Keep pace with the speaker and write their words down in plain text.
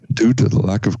due to the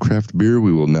lack of craft beer,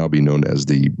 we will now be known as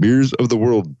the Beers of the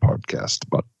World podcast,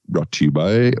 brought to you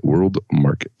by World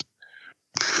Market.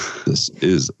 This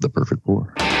is the perfect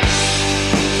pour.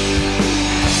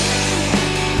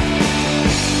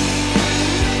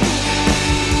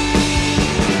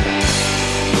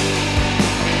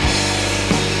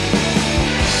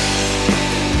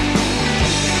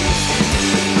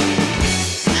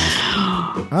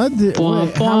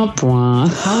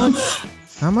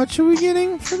 How much are we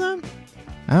getting for them?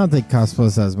 I don't think Cost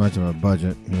Plus has much of a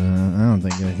budget. I don't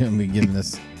think they're going to be giving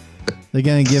us. They're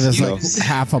going to give us like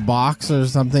half a box or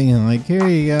something, and like, here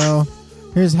you go.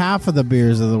 Here's half of the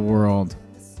beers of the world.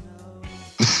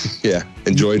 Yeah,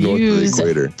 enjoy north of the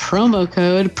equator. Promo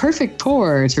code Perfect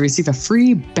Pour to receive a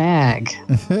free bag.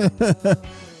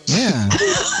 Yeah.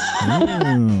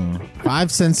 Ooh.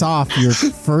 5 cents off your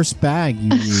first bag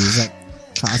you use at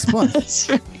Cost Plus. That's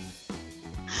right.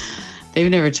 They've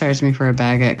never charged me for a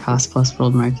bag at Cost Plus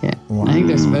World Market. Wow. I think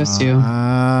they're supposed to.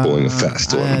 Pulling a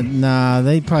fast one. Nah,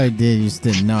 they probably did. You just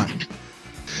didn't know it.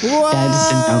 Yeah, I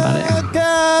just didn't know about it.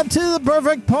 Welcome to the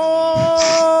Perfect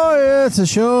Pour. It's a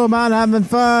show about having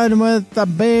fun with the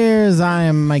beers. I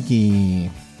am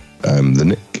Mikey. I'm the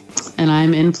Nick. And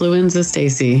I'm Influenza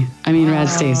Stacy. I mean, Rad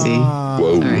Stacy.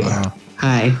 Whoa. Sorry.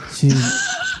 Hi.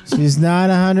 She's not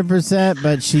 100%,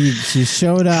 but she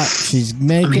showed up. She's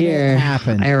making it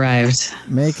happen. I arrived.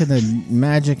 Making the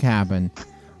magic happen.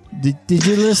 Did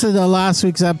you listen to last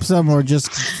week's episode? We're just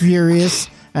furious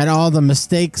at all the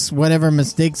mistakes, whatever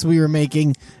mistakes we were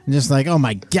making, and just like, oh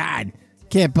my God,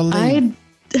 can't believe.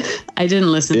 I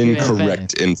didn't listen to it.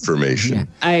 Incorrect information.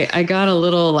 Yeah. I got a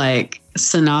little like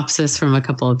synopsis from a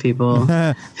couple of people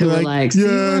who were like, you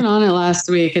weren't on it last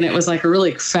week, and it was like a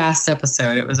really fast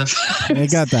episode. It was They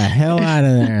got the hell out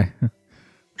of there.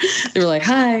 They were like,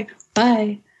 hi,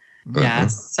 bye. Yeah,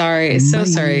 sorry. So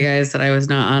sorry, guys, that I was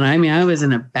not on. I mean, I was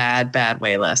in a bad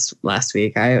way last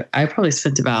week. I probably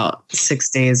spent about 6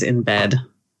 days in bed.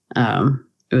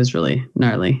 It was really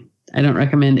gnarly. I don't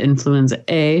recommend Influenza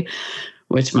A,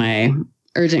 which my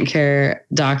urgent care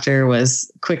doctor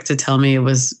was quick to tell me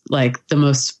was like the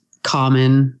most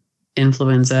common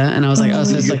influenza. And I was like, oh,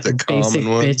 so it's like the basic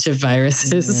bitch of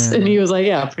viruses. Yeah. And he was like,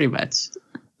 yeah, pretty much.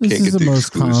 This is the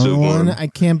most common one. I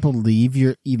can't believe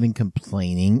you're even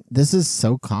complaining. This is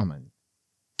so common.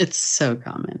 It's so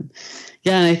common.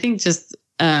 Yeah. And I think just,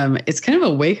 it's kind of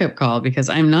a wake up call because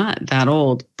I'm not that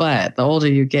old, but the older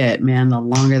you get, man, the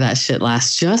longer that shit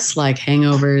lasts, just like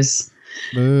hangovers.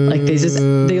 Boo. Like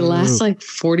they last like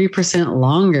 40%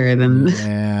 longer than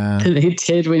they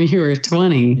did when you were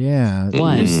 20. Yeah.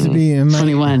 It used to be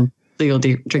 21 legal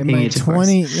drinking age.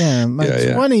 20, my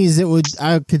 20s,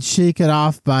 I could shake it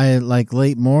off by like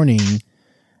late morning.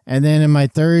 And then in my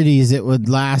 30s, it would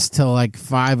last till like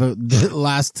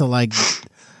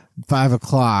 5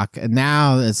 o'clock, and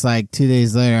now it's like 2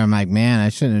 days later. I'm like, man, I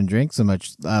shouldn't have drank so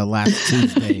much last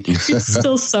Tuesday. He's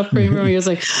still suffering from it. He was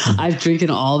like, I've drinking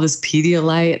all this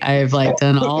Pedialyte. I've like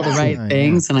done all the right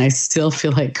things, and I still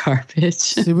feel like garbage.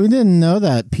 See, we didn't know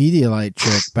that Pedialyte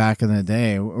trick back in the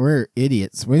day. We're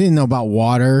idiots. We didn't know about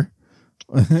water.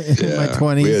 In my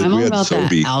 20s, I'm all about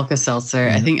that Alka-Seltzer.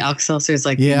 I think Alka-Seltzer is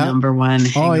like the number one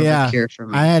hangover cure for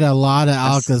me. I had a lot of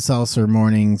Alka-Seltzer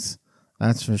mornings.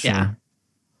 That's for sure. Yeah.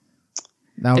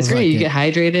 It's great. You get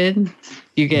hydrated.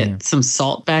 You get some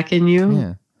salt back in you.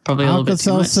 Yeah. Probably a little bit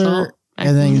too much salt.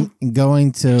 And then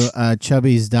going to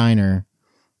Chubby's Diner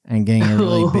and getting a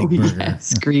really big burger.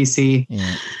 Yes, greasy.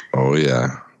 Yeah. Oh,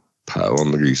 yeah. Pile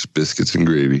on the grease, biscuits and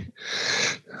gravy.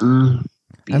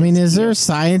 I mean, is there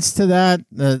science to that?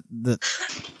 That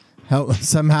help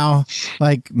somehow,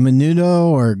 like Menudo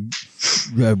or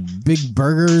big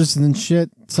burgers and shit,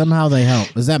 somehow they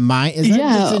help. Is that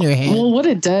just in your hand? Well, what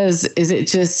it does is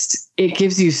it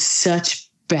gives you such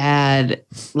bad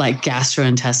like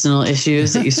gastrointestinal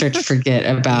issues that you start to forget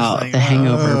about the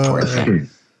hangover portion.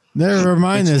 Never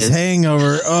mind this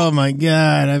hangover. Oh my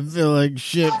God, I feel like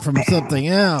shit from something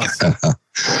else.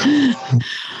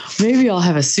 Maybe I'll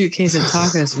have a suitcase of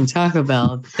tacos from Taco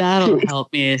Bell. That'll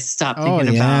help me stop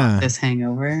thinking about this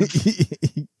hangover.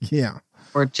 Yeah.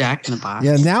 Or Jack in the Box.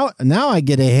 Yeah, now I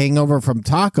get a hangover from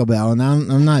Taco Bell, and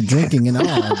I'm not drinking at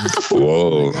all.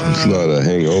 Whoa, it's not a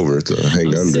hangover; it's a hang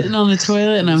under. Sitting on the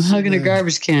toilet, and I'm hugging a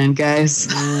garbage can, guys.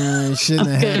 I'm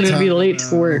going to be late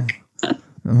to work. I'm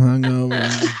hungover.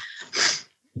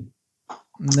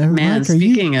 Man,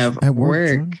 speaking of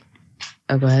work.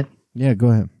 Oh, go ahead. Yeah, go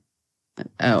ahead.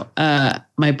 Oh,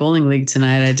 my bowling league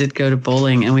tonight, I did go to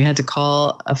bowling, and we had to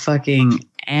call a fucking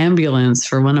ambulance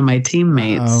for one of my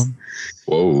teammates.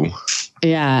 Whoa.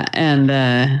 Yeah,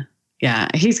 and Yeah,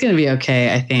 he's gonna be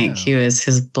okay. I think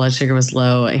his blood sugar was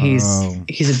low. He's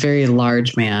a very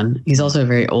large man. He's also a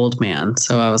very old man.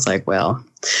 So I was like, well,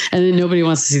 and then nobody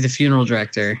wants to see the funeral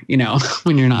director,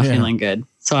 when you're not feeling good.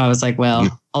 So I was like,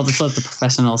 well, I'll just let the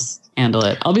professionals handle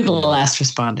it. I'll be the last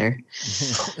responder.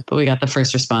 But we got the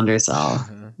first responders.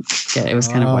 It was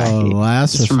kind of wacky.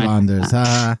 Last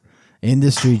responders.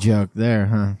 Industry joke there,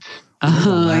 huh?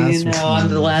 I'm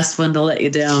the last one to let you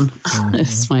down.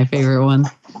 It's my favorite one.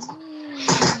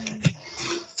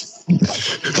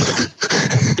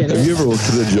 Have you ever looked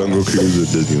at the Jungle Cruise at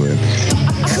Disneyland?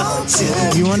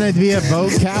 You want to be a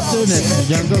boat captain at the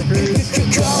Jungle Cruise?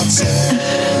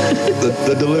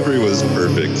 The delivery was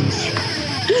perfect.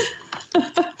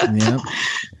 Yep.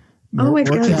 Oh my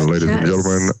God. Ladies and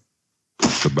gentlemen,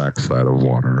 the backside of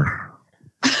water.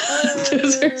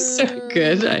 Those are so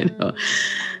good. I know.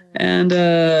 And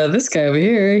this guy over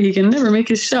here, he can never make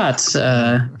his shots.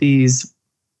 These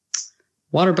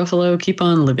water buffalo keep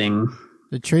on living.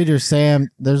 The Trader Sam,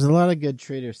 there's a lot of good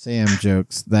Trader Sam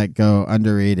jokes that go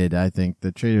underrated, I think.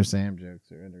 The Trader Sam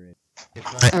jokes are underrated.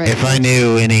 If I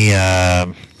knew any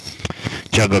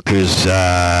Jungle Cruise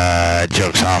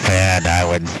jokes offhand, I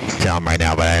would tell them right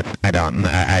now, but I don't.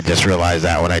 I just realized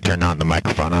that when I turned on the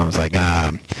microphone. I was like,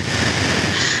 I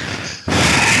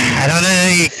don't know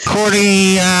any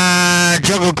corny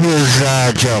Jungle Cruise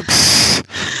jokes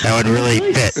that would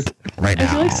really fit right now. I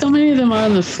feel like so many of them are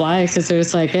on the fly because they're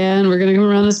just like, and we're going to come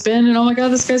around this bend and oh my God,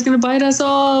 this guy's going to bite us.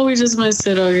 Oh, we just missed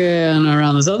it. Okay. And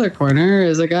around this other corner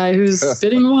is a guy who's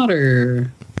spitting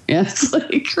water. Yeah, it's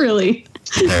like really.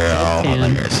 They're all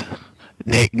hilarious.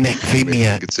 Nick, feed me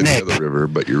a It's in the other river,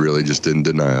 but you're really just in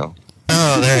denial.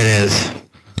 Oh, there it is.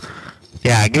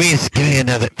 Yeah, give me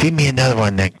another. Feed me another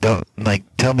one, Nick. Don't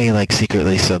tell me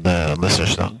secretly so the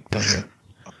listeners don't hear.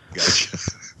 Gotcha.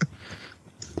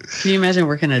 Can you imagine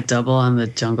working a double on the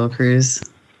Jungle Cruise?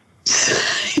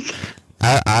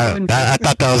 I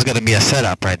thought that was going to be a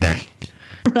setup right there.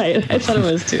 Right, I thought it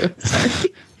was too.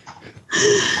 Sorry.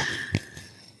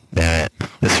 Damn it.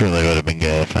 This really would have been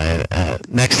good if I had...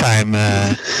 next time,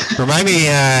 remind me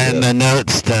in the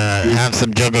notes to have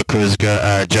some Jungle Cruise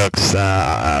jokes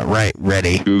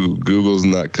ready. Google's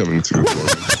not coming through for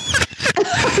me.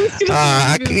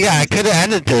 I could have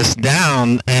edited this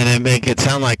down and make it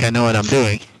sound like I know what I'm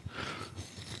doing.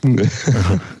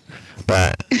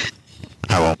 But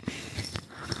I won't.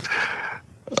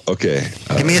 Okay.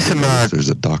 Give me some... there's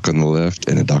a dock on the left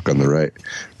and a dock on the right,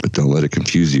 but don't let it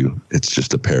confuse you. It's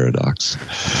just a paradox.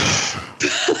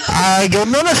 You'll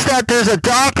notice that there's a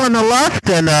dock on the left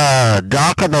and a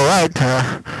dock on the right,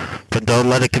 but don't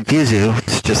let it confuse you.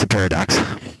 It's just a paradox.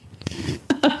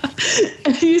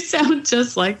 You sound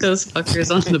just like those fuckers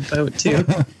on the boat too.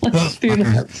 Through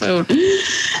that phone.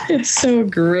 It's so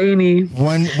grainy.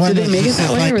 Did they make it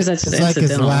that way, or was that just it's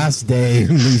incidental? like his last day.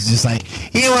 He's just like,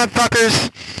 You know what, fuckers?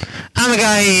 I'm the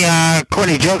guy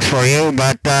corny jokes for you,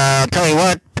 but I'll tell you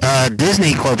what,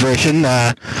 Disney Corporation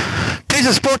pays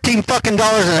us $14 fucking an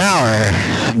hour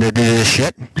to do this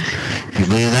shit. You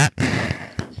believe that?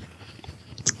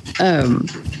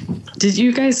 Did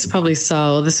you guys probably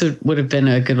saw, this would have been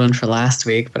a good one for last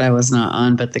week, but I was not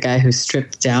on, but the guy who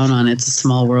stripped down on It's a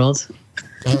Small World.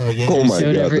 Oh, yeah. Oh my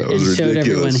God, that was showed ridiculous.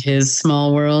 everyone his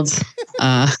small world.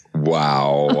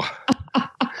 Wow.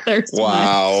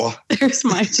 There's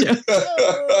my joke.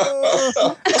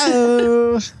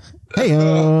 oh,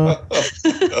 hey-oh.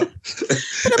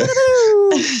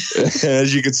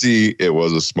 As you can see, it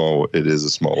is a small world.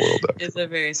 It's a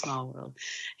very small world.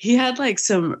 He had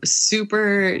some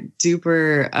super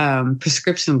duper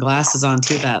prescription glasses on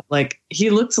too. That he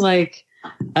looked like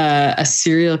a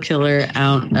serial killer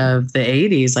out of the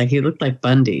 80s. He looked like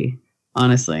Bundy,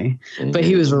 honestly. But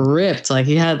he was ripped.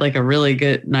 He had a really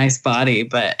good, nice body.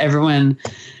 But everyone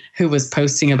who was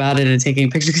posting about it and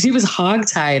taking pictures, because he was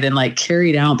hogtied and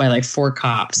carried out by 4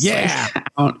 cops. Yeah,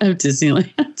 out of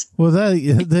Disneyland. Well,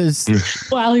 there's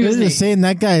While he was just saying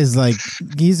that guy is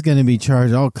he's going to be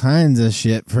charged all kinds of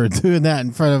shit for doing that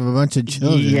in front of a bunch of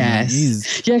children.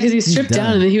 Yes, because he stripped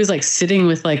down and then he was sitting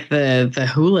with the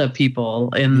hula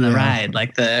people in the ride,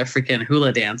 the freaking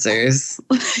hula dancers.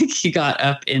 He got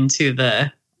up into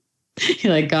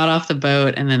he got off the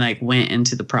boat and then went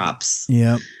into the props.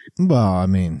 Yep. Well, I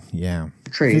mean, yeah.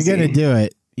 Crazy. If you're gonna do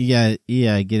it, you got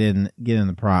get in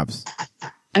the props.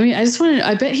 I mean,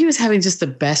 I bet he was having just the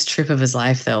best trip of his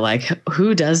life though.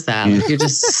 Who does that? You're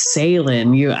just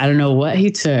sailing. I don't know what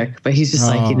he took, but he's just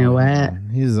you know what?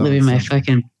 He's living my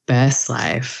fucking best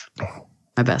life.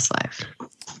 My best life.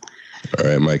 All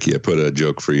right, Mikey, I put a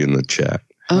joke for you in the chat.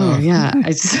 Oh yeah. I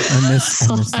missed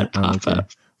saw that it. pop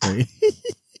up.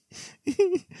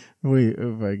 Wait,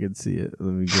 if I can see it.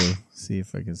 Let me go see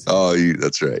if I can see it.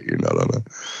 That's right. You're not on it.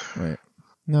 Wait.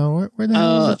 No, where the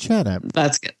hell is the chat at?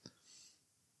 That's good.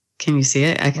 Can you see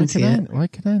it? I can see it. Why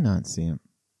can I not see it?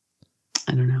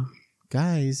 I don't know.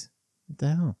 Guys, what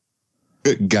the hell?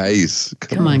 Guys.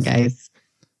 Come on, guys.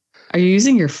 Are you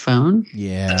using your phone?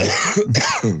 Yeah.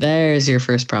 There's your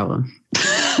first problem.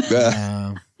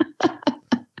 That's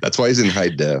why he's in high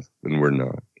def and we're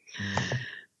not.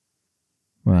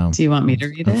 Well, do you want me to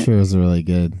read it? I'm sure it was really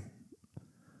good.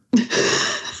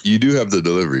 You do have the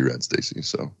delivery, Red Stacy,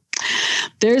 so.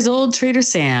 There's old Trader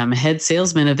Sam, head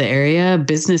salesman of the area.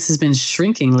 Business has been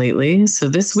shrinking lately. So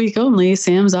this week only,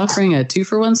 Sam's offering a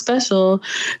 2-for-1 special.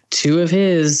 2 of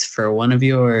his for 1 of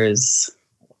yours.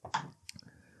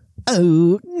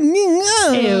 Oh,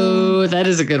 no. Ew, that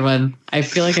is a good one. I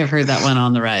feel like I've heard that one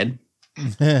on the ride.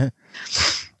 Yeah.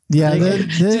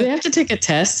 Do they have to take a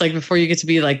test like before you get to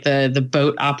be like the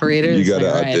boat operator? You got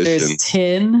to like, audition. There's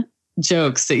 10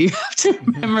 jokes that you have to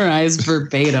memorize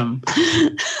verbatim.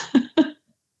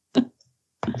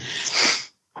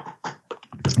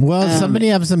 Well, somebody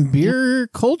have some beer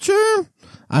culture?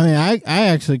 I mean, I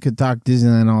actually could talk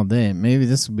Disneyland all day. Maybe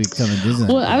this will become a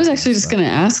Disneyland. Well, I was actually just going to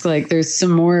ask, like, there's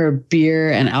some more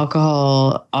beer and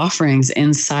alcohol offerings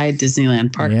inside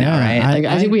Disneyland Park now, right?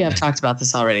 I think we have talked about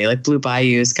this already. Like Blue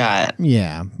Bayou's got.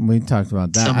 Yeah, we talked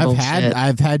about that.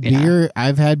 I've had Yeah. beer.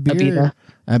 I've had beer.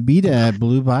 Abita at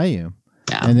Blue Bayou.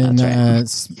 Yeah, and then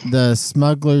that's the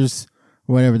Smugglers,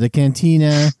 whatever, the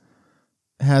Cantina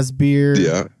has beer.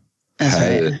 Yeah. That's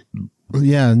Had right. it.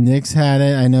 Yeah, Nick's had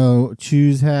it. I know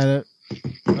Chews had it.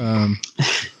 And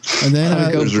then I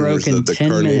would go There's rumors broke in that the 10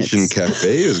 Carnation minutes.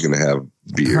 Cafe is going to have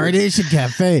beer. Carnation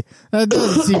Cafe. That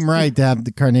doesn't seem right to have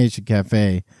the Carnation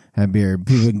Cafe have beer.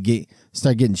 People can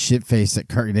start getting shit faced at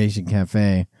Carnation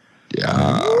Cafe.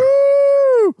 Yeah.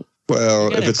 Woo! Well, You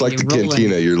gotta if it's like be the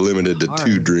Cantina, you're limited to 2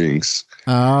 hard. drinks.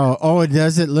 Oh,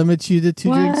 does it limit you to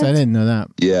 2 drinks? I didn't know that.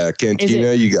 Yeah,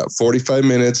 Cantina, you got 45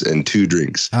 minutes and 2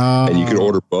 drinks. Oh, And you can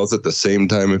order both at the same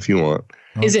time if you want.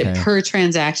 Is it okay. per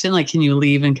transaction? Like, can you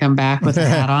leave and come back with a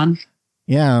hat on?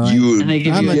 Yeah, like, You And they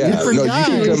give I'm you a different you guy.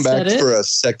 can come back Said it. for a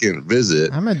second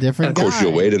visit. I'm a different Of guy. course,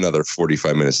 you'll wait another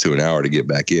 45 minutes to an hour to get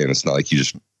back in. It's not like you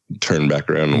just turn back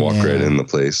around and walk Yeah. right in the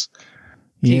place.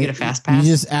 Can you get a fast pass?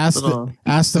 You just ask Little-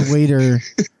 the waiter.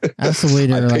 Ask the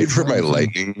waiter. I like, paid for my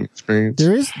lightning experience.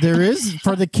 There is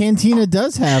for the Cantina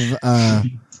does have a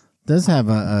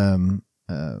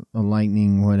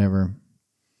lightning whatever.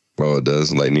 Oh, it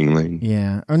does. Lightning lane.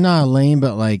 Yeah, or not a lane,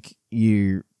 but like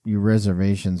your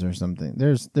reservations or something.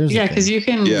 There's Yeah, because you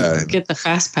can Yeah. get the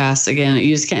fast pass again.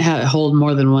 You just can't hold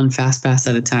more than one fast pass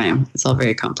at a time. It's all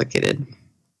very complicated.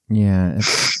 yeah,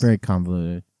 it's very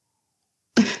convoluted.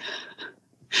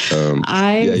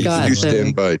 I got you the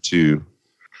stand by too.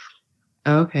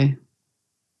 okay.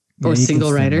 Yeah, Or you can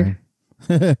single stand rider.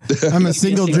 by. I'm a single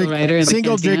single drinker. rider in the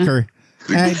Single Cantina? drinker.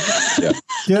 And Yeah.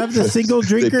 do you have the single They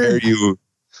drinker? pair you.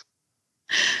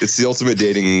 It's the ultimate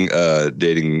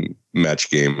dating match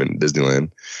game in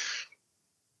Disneyland.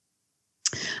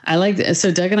 I like that.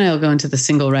 So Doug and I will go into the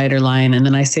single rider line, and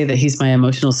then I say that he's my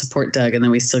emotional support Doug, and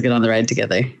then we still get on the ride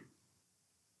together.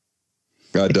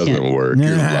 That doesn't work.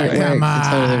 You're Nah, lying. come It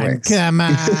totally on, works. come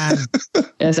on.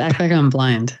 Just act like I'm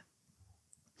blind.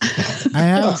 I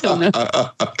have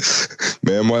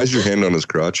Ma'am, why is your hand on his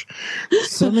crotch?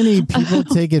 so many people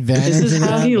take advantage. This is of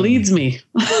how that. he leads me.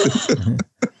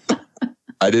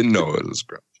 I didn't know it was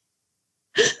crotch.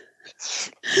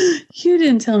 You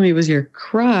didn't tell me it was your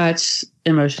crotch.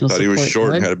 Emotional Thought he support. was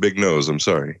short and Doug. had a big nose. I'm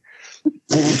sorry.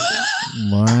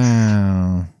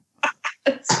 Wow.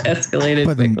 It's escalated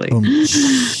quickly. Boom.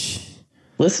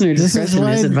 Listener This is discretion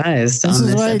why- is advised This on is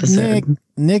this why episode.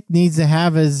 Nick needs to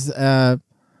have his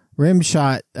rim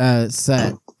shot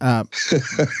set up.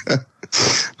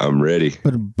 I'm ready.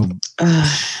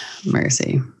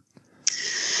 Mercy.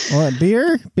 What,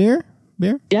 beer?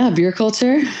 Yeah, beer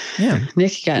culture. Yeah.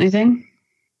 Nick, you got anything?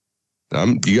 You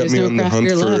got There's me no on the craft hunt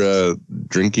beer for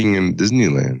drinking in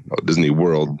Disneyland. Oh, Disney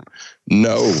World.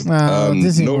 No.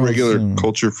 Disney no World regular soon.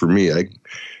 culture for me.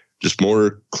 Just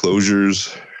more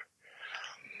closures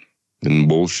and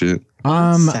bullshit.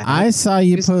 Sad. I saw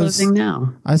you Who's post. closing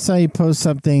now? I saw you post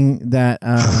something that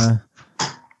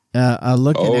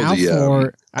looking out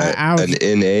for. I was,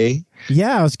 An NA.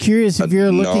 yeah, I was curious if a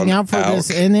you're looking out for this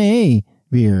NA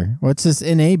beer. What's this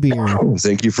NA beer? Oh,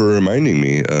 thank you for reminding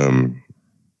me.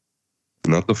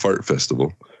 Not the Fart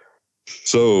Festival.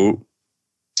 So,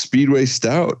 Speedway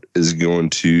Stout is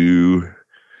going to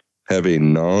have a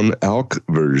non-alc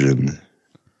version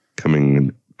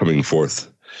coming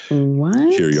forth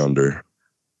What? here yonder.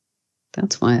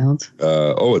 That's wild.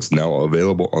 It's now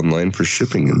available online for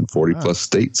shipping in 40 plus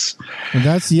states. Well,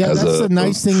 that's the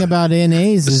nice thing about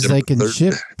NAs is they can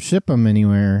ship them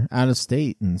anywhere out of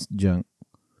state and junk.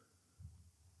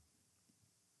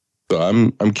 So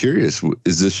I'm curious,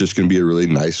 is this just going to be a really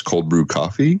nice cold brew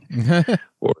coffee,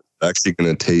 or actually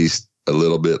going to taste a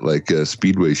little bit like a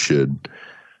Speedway should,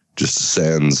 just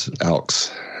sans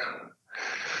alks?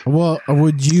 Well,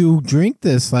 would you drink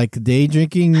this like day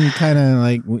drinking kind of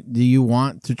like? Do you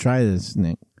want to try this,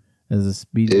 Nick, as a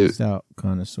Speedway Stout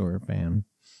connoisseur fan?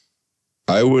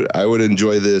 I would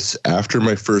enjoy this after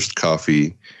my first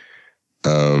coffee,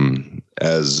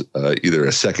 as either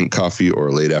a second coffee or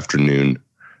a late afternoon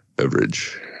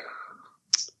beverage.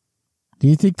 Do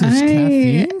you think there's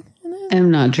caffeine? I'm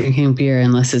not drinking beer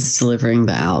unless it's delivering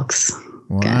the alks.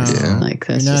 Wow. Yeah. Like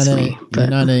that's just me. You're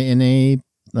not an NA.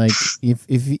 Like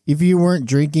if you weren't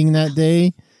drinking that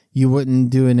day, you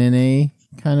wouldn't do an NA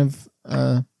kind of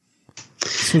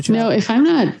switch. No, if I'm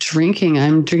not drinking,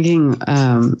 I'm drinking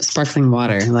sparkling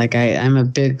water. Like I'm a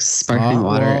big sparkling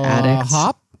water addict.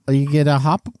 Hop? You get a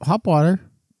hop water.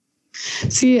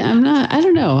 See, I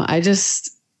don't know.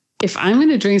 If I'm going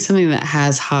to drink something that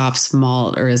has hops,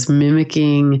 malt, or is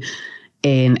mimicking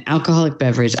an alcoholic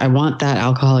beverage, I want that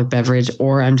alcoholic beverage,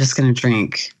 or I'm just going to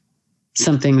drink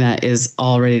something that is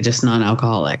already just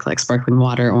non-alcoholic, like sparkling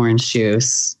water, orange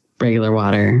juice, regular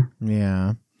water.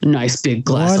 Yeah. Nice big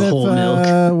glass of whole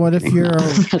milk. What if you're...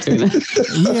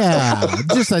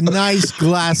 just a nice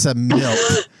glass of milk.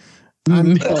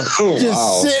 I'm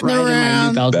just sitting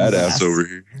around. Badass over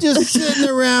here. Just sitting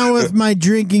around with my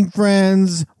drinking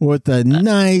friends with a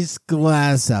nice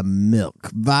glass of milk.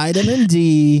 Vitamin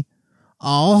D,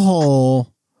 all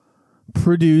whole,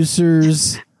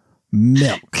 producers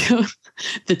milk.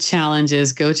 The challenge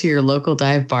is go to your local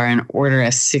dive bar and order a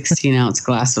 16-ounce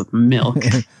glass of milk.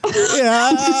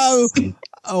 Yeah.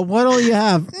 What'll you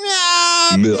have?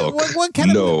 Milk. What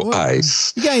kind of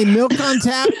ice? You got any milk on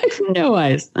tap? No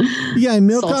ice. You got any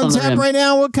milk on tap right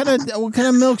now? What kind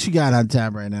of milks you got on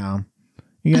tap right now?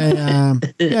 You got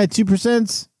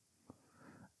 2%.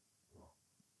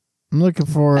 I'm looking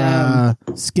for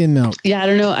skim milk. Yeah, I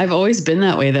don't know. I've always been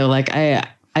that way though. Like I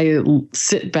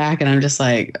sit back and I'm just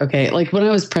like, okay. Like when I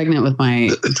was pregnant with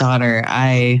my daughter,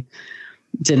 I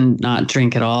did not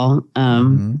drink at all.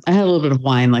 I had a little bit of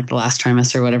wine like the last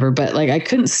trimester or whatever, but like I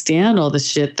couldn't stand all the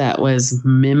shit that was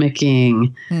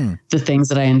mimicking the things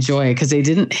that I enjoy because they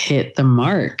didn't hit the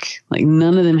mark. Like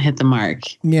none of them hit the mark.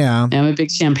 Yeah. I'm a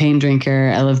big champagne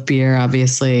drinker. I love beer,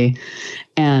 obviously.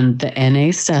 And the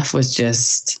NA stuff was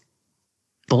just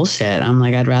bullshit. I'm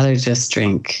like, I'd rather just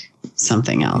drink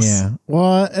something else. Yeah.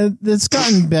 Well, it's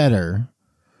gotten better.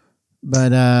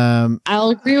 But I'll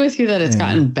agree with you that it's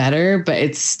gotten better, but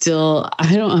it's still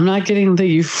I'm not getting the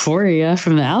euphoria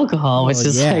from the alcohol, which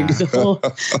is like the whole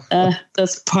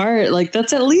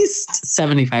that's at least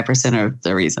 75% of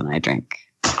the reason I drink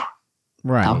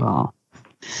alcohol.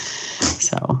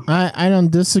 So I don't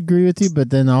disagree with you,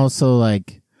 but then also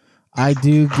like I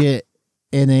do get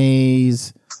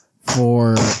NAs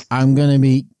for I'm gonna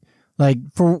be like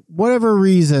for whatever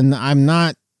reason I've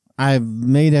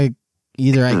made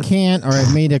either I can't or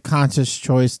I've made a conscious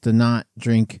choice to not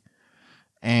drink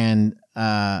and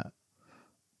to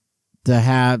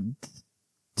have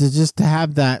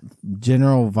that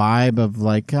general vibe of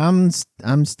like I'm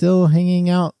still hanging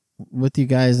out with you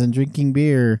guys and drinking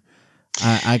beer.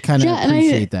 I kind of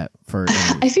appreciate that for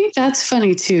I think that's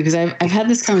funny too because I've had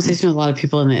this conversation with a lot of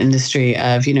people in the industry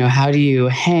of how do you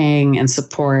hang and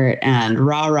support and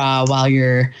rah while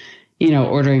you're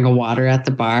ordering a water at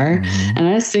the bar. Mm-hmm. And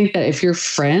I just think that if your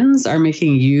friends are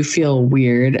making you feel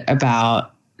weird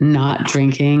about not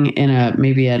drinking in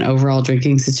maybe an overall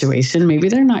drinking situation, maybe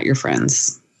they're not your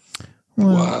friends.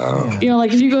 Wow.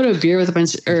 Like if you go to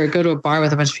go to a bar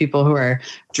with a bunch of people who are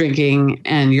drinking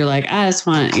and you're like, I just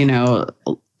want,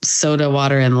 soda,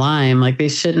 water, and lime. Like they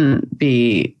shouldn't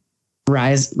be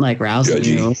rousing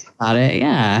you about it.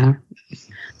 Yeah.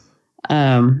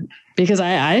 Because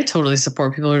I totally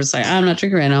support people who are just like, I'm not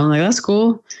drinking right now. I'm like, that's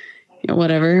cool.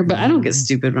 Whatever. But I don't get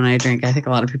stupid when I drink. I think a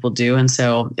lot of people do. And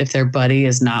so if their buddy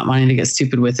is not wanting to get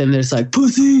stupid with them, they're just like,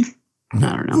 pussy. I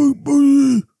don't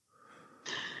know.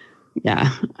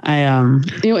 Yeah.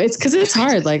 It's because it's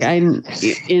hard. Like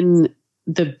in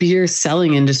the beer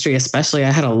selling industry, especially,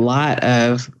 I had a lot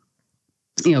of,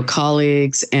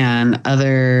 colleagues and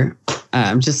other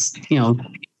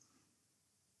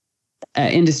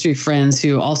industry friends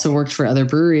who also worked for other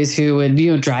breweries who would,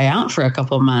 dry out for a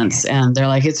couple of months. And they're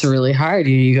like, it's really hard.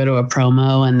 You go to a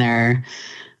promo and they're,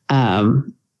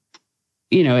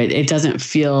 it doesn't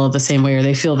feel the same way, or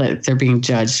they feel that they're being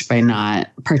judged by not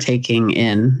partaking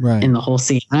in the whole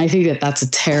scene. And I think that that's a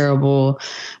terrible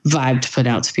vibe to put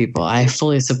out to people. I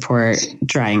fully support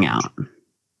drying out.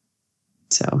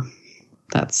 So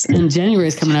and January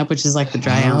is coming up, which is like the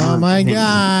dry out. Oh my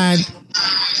God.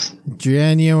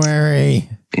 January.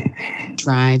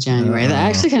 Dry January. That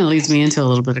actually kind of leads me into a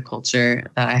little bit of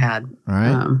culture that I had. All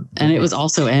right. And it was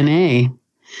also NA,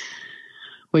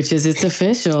 which is it's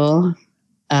official.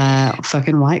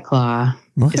 Fucking White Claw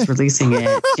is releasing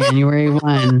it January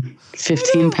 1.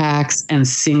 15 packs and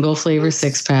single flavor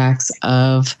 6-packs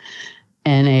of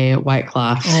NA White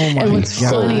Claw. Oh my and what's God.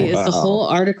 funny is the whole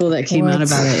article that came out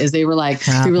about it is they were like,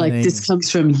 this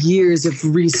comes from years of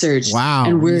research. Wow.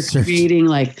 And we're creating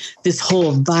like this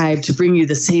whole vibe to bring you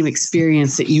the same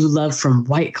experience that you love from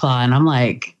White Claw. And I'm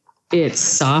like, it's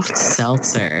soft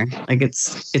seltzer. Like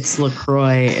it's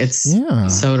LaCroix. It's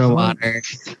soda water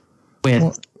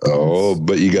with. Oh,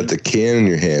 but you got the can in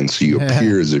your hand, so you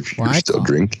appear as if you're still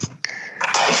drinking.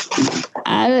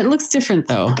 It looks different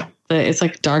though. It's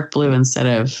like dark blue instead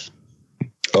of.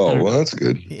 Oh, well, that's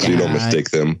good. So you don't mistake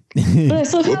them. But I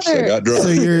still Whoops, I got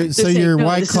drunk. So your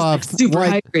White Claw, super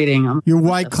hydrating. Your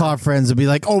White Claw friends will be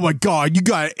like, "Oh my God, you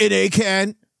got an NA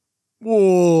can?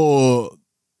 Whoa,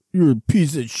 you're a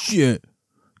piece of shit,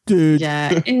 dude."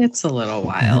 Yeah, it's a little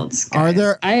wild. Guys. Are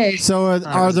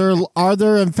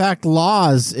there in fact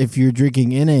laws if you're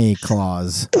drinking NA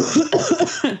claws?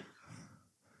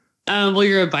 Well,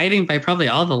 you're abiding by probably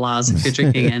all the laws if you're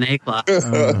drinking NA Claw.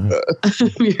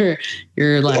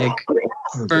 You're like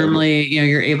firmly,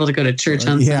 you're able to go to church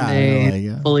on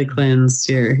Sunday, fully cleansed.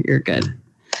 You're good.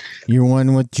 You're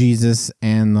one with Jesus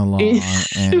and the law,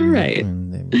 and, right?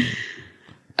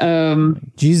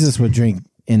 Jesus would drink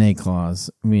NA claws.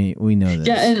 We know this.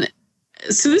 Yeah, and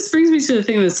so this brings me to the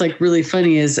thing that's like really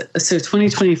funny is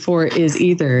 2024 is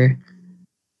either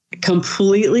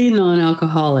completely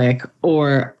non-alcoholic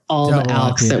or all the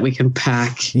alcs that we can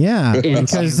pack. Yeah,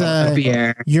 because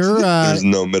beer. There's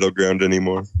no middle ground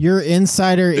anymore. Your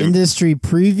insider industry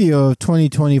preview of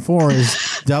 2024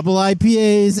 is double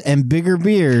IPAs and bigger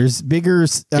beers, bigger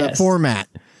format.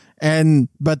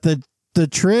 But the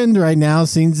trend right now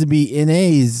seems to be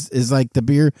NAs is like the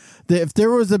beer. If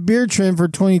there was a beer trend for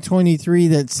 2023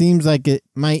 that seems like it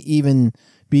might even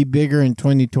be bigger in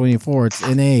 2024, it's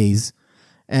NAs.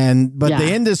 But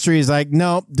the industry is like,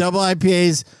 no, double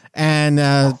IPAs and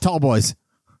tall boys.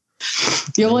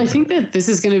 Yeah, well, I think that this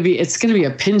is going to be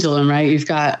a pendulum, right? You've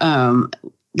got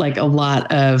like a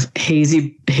lot of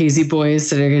hazy boys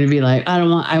that are going to be like,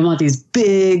 I want these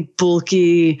big,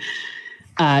 bulky,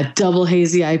 double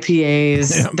hazy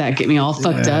IPAs that get me all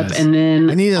fucked up. And then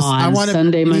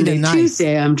Sunday, Monday,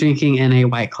 Tuesday, I'm drinking NA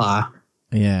White Claw.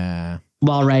 Yeah.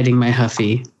 While riding my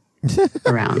Huffy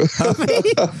around.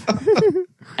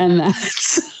 And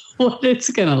that's what it's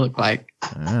going to look like.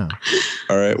 Oh.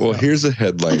 All right. Well, here's a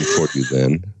headline for you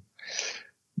then.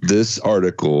 This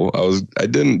article, I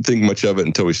didn't think much of it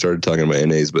until we started talking about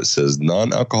NAs, but it says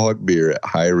non-alcoholic beer at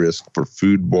high risk for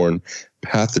foodborne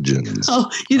pathogens. Oh,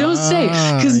 you don't say,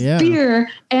 because beer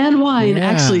and wine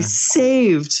actually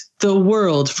saved the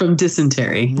world from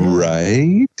dysentery.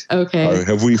 Right? Okay.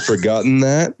 Have we forgotten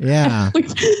that? Yeah.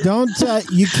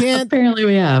 You can't. Apparently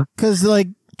we have. Because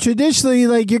traditionally,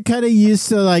 you're kind of used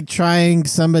to trying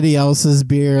somebody else's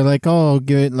beer,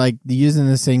 good, using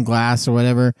the same glass or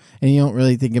whatever, and you don't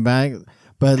really think about it.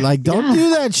 But don't do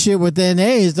that shit with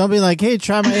NAs. Don't be like, hey,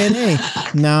 try my NA.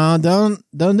 No, don't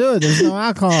do it. There's no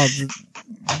alcohol.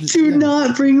 Do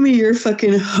not bring me your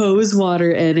fucking hose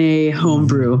water NA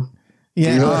homebrew.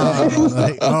 Yeah.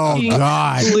 Oh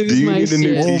God. Do you need a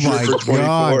new t-shirt for 24?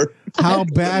 God. How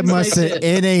bad must an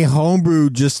NA homebrew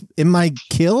it might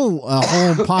kill a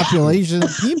whole population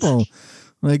of people?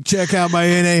 Check out my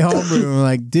NA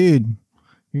homebrew. Dude,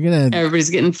 everybody's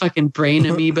getting fucking brain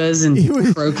amoebas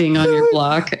and croaking on your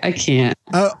block. I can't.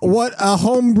 What a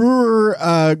home brewer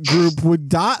group would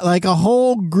die, a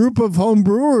whole group of home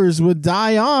brewers would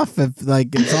die off if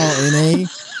it's all NA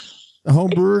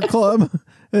home brewer club.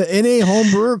 NA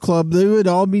home brewer club, they would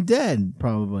all be dead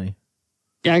probably.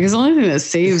 Yeah, because the only thing that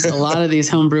saves a lot of these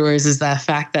home brewers is that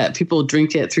fact that people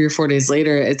drink it 3 or 4 days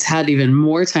later. It's had even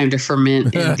more time to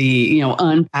ferment in the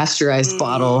unpasteurized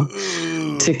bottle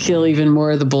to kill even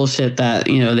more of the bullshit that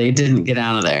they didn't get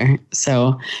out of there.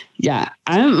 So yeah,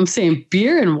 I'm saying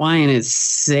beer and wine is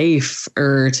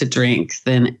safer to drink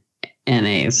than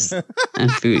NAs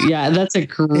and food. Yeah, that's a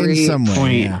great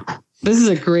point. Yeah. This is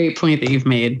a great point that you've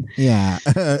made. Yeah,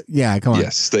 come on.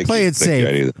 Yes, thank Play you. It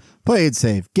safe. Play it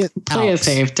safe. Play it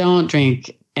safe. Don't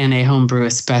drink NA homebrew,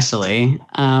 especially.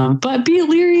 But be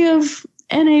leery of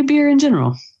NA beer in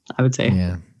general, I would say.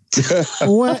 Yeah.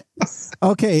 What?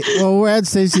 Okay. Well, we're at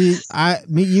Stacey.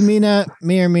 You may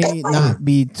or may not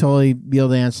be able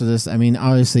to answer this. I mean,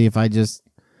 obviously, if I just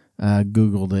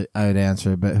Googled it, I would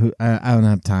answer it. But I don't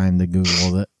have time to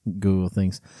Google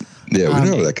things. Yeah, we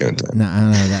don't have that kind of time. No, I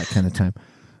don't have that kind of time.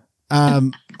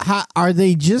 How are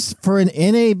they just for an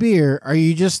NA beer? Are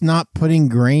you just not putting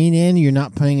grain in? You're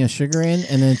not putting a sugar in,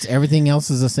 and then everything else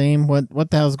is the same. What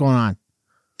the hell's going on?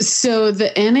 So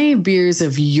the NA beers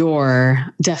of yore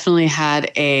definitely had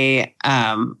a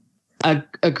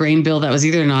grain bill that was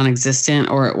either non-existent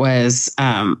or it was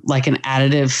like an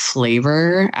additive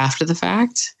flavor after the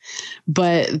fact.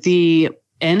 But the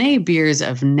NA beers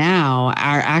of now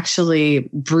are actually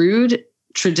brewed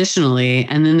traditionally,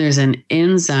 and then there's an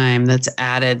enzyme that's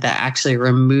added that actually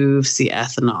removes the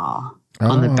ethanol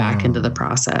on the back end of the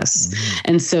process. Mm-hmm.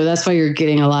 And so that's why you're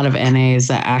getting a lot of NAs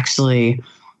that actually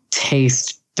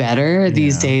taste better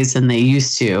these days than they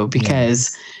used to,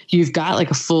 because you've got like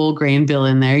a full grain bill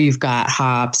in there. You've got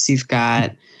hops, you've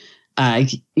got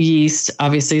yeast,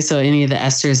 obviously. So any of the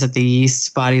esters that the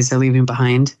yeast bodies are leaving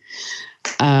behind.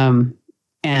 And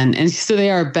so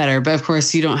they are better, but of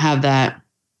course you don't have that,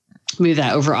 maybe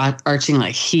that overarching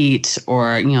like heat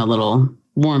or, a little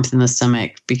warmth in the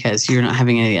stomach because you're not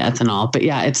having any ethanol. But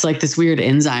yeah, it's like this weird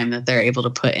enzyme that they're able to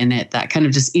put in it that kind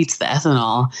of just eats the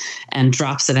ethanol and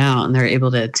drops it out, and they're able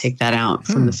to take that out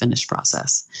from the finished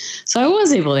process. So I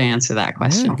was able to answer that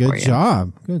question. Good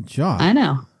job. Good job. I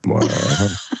know. Wow.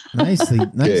 nicely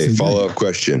Okay, follow-up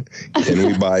question. Can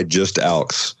we buy just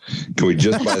Alks? Can we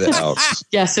just buy the Alks?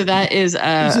 Yeah, so that is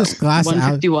just glass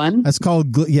 151. That's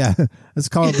called it's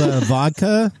called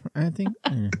vodka, I think.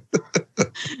 Yeah.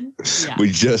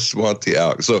 We just want the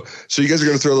Alks. So you guys are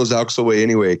going to throw those Alks away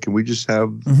anyway. Can we just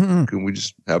have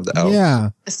the Alks? Yeah.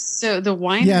 So the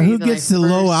winery. Yeah, who gets the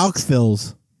low Alks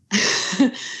fills?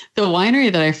 The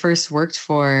winery that I first worked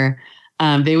for,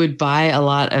 they would buy a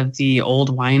lot of the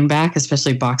old wine back,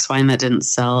 especially box wine that didn't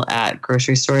sell at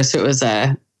grocery stores. So it was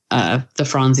the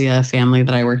Franzia family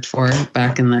that I worked for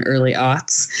back in the early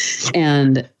aughts.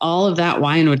 And all of that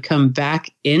wine would come back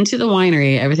into the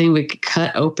winery. Everything would get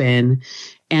cut open.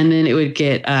 And then it would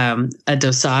get a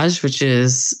dosage, which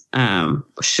is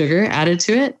sugar added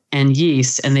to it, and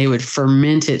yeast. And they would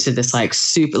ferment it to this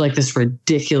this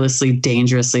ridiculously,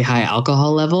 dangerously high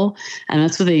alcohol level. And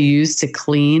that's what they use to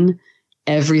clean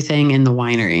everything in the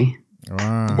winery.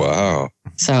 Wow.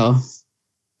 So,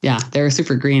 yeah, they were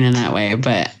super green in that way.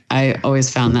 But I always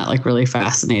found that really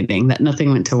fascinating, that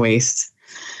nothing went to waste.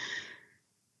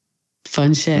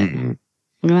 Fun shit. Mm-hmm.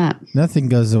 Look at that. Nothing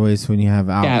goes to waste when you have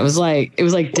Alks. Yeah, it was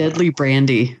like deadly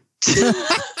brandy.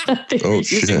 They were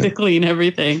using to clean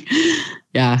everything.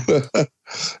 Yeah.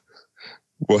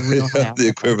 Well, the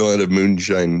equivalent of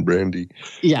moonshine brandy.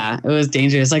 Yeah, it was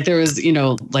dangerous. Like there was,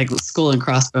 skull and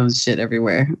crossbones shit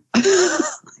everywhere.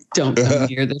 Don't come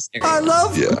near this area. I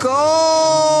love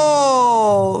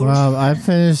gold. Well, I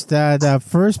finished that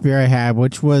first beer I had,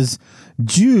 which was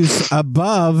Juice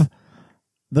Above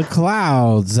the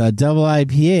Clouds, a double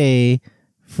IPA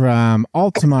from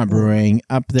Altamont Brewing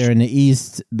up there in the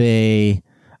East Bay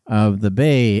of the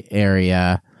Bay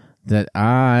Area, that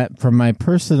from my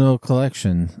personal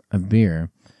collection of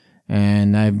beer.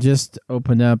 And I've just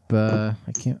opened up, there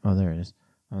it is.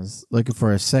 I was looking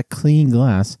for a set clean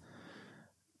glass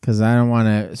because I don't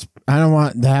want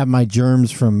to have my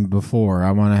germs from before.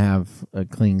 I want to have a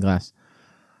clean glass.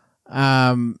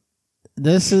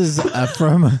 This is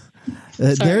from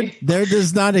there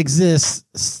does not exist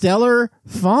Stellar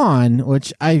Fawn,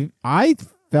 which I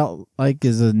felt like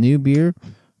is a new beer,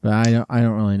 but I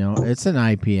don't really know. It's an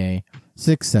IPA,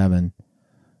 6.7,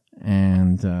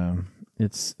 and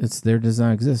it's there does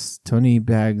not exist. Tony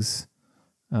Bags.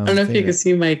 I don't know if you can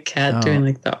see my cat doing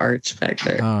the arch back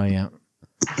there. Oh yeah.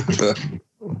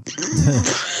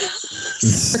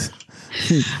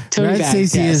 Tony Bags,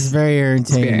 Stacey is very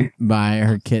entertained by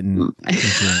her kitten.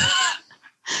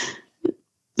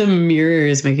 The mirror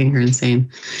is making her insane.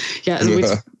 Yeah,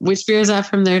 which beer is that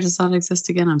from? There does not exist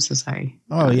again. I'm so sorry.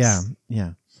 Oh yeah.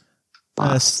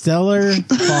 Stellar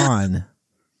Fawn.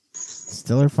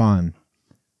 Stellar Fawn.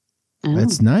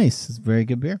 It's nice. It's a very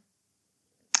good beer.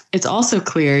 It's also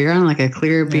clear. You're on a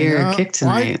clear beer kick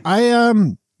tonight.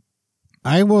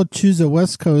 I will choose a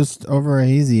West Coast over a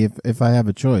hazy if I have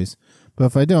a choice. But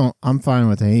if I don't, I'm fine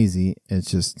with a hazy. It's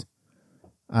just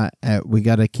we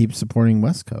got to keep supporting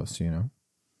West Coast,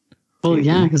 Well,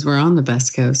 yeah, because we're on the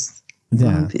Best Coast.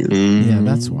 Yeah, yeah,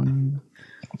 that's why.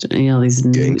 All these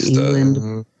New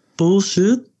England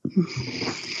bullshit.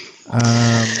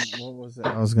 What was it?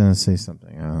 I was going to say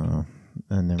something. I don't know.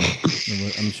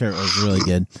 I'm sure it was really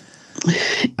good.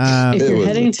 If you're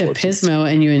heading to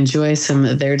Pismo and you enjoy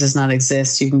some There Does Not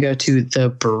Exist, you can go to The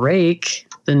Break,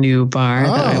 the new bar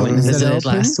that I went and visited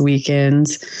last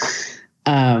weekend.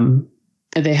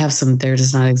 They have some There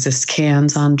Does Not Exist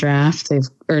cans on draft.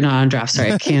 Cans.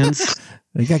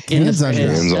 They got cans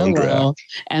on draft.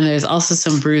 And there's also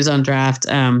some brews on draft.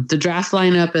 The draft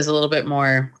lineup is a little bit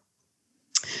more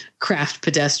craft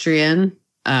pedestrian.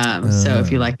 So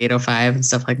if you like 805 and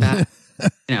stuff like that,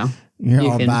 you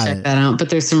can check that out. But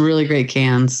there's some really great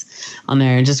cans on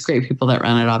there and just great people that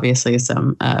run it. Obviously,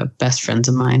 some best friends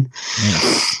of mine. Yeah.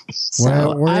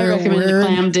 So I recommend the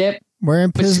clam dip. We're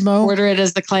in Pismo. Order it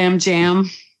as the clam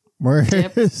jam.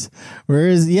 See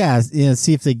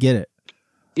if they get it.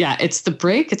 Yeah, it's The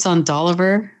Break. It's on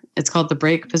Dolliver. It's called The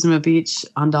Break, Pismo Beach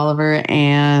on Dolliver.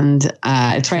 And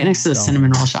it's right next to the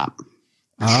cinnamon roll shop.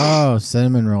 Oh,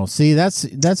 cinnamon roll. See, that's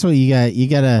what you got. You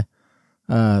got to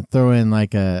throw in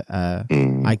like a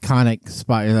iconic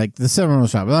spot. You're like the cinnamon roll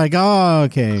shop. We're like, oh,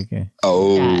 okay.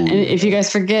 Oh, yeah. And if you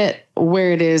guys forget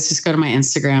where it is, just go to my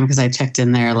Instagram because I checked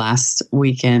in there last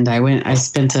weekend. I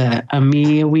spent a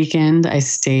me weekend. I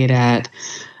stayed at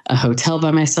a hotel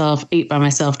by myself, ate by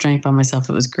myself, drank by myself.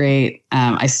 It was great.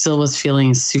 I still was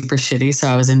feeling super shitty, so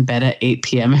I was in bed at 8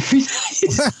 p.m. every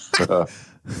night.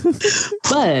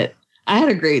 But I had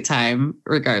a great time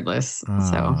regardless.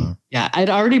 So yeah, I'd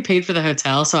already paid for the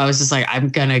hotel. So I was just like, I'm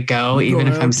going to go even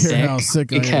if I'm sick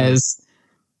because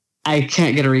I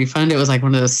can't get a refund. It was like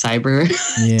one of those cyber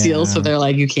deals. So they're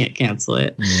like, you can't cancel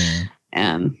it. Yeah.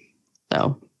 And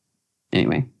so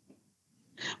anyway,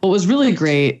 what was really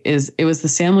great is it was the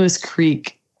San Luis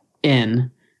Creek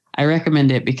Inn. I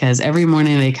recommend it because every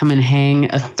morning they come and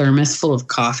hang a thermos full of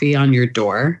coffee on your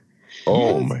door.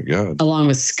 Oh my God. Along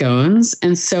with scones.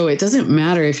 And so it doesn't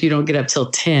matter if you don't get up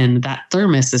till 10, that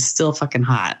thermos is still fucking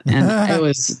hot. And that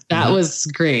was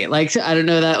great. Like, I don't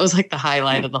know, that was like the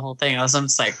highlight of the whole thing. I'm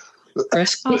just like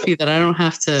fresh coffee that I don't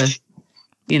have to,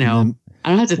 I don't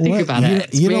have to think about it.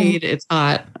 It's made, it's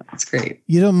hot. It's great.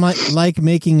 You don't like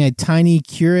making a tiny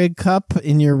Keurig cup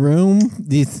in your room?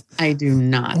 I do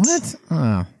not. What?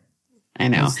 Oh. I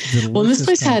know. Well, this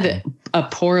place had a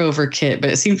pour over kit,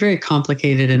 but it seemed very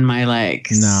complicated in my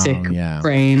sick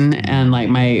brain and like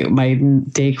my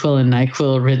Dayquil and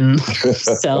NyQuil ridden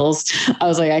cells. I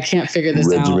was like, I can't figure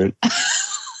this out.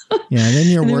 Yeah, then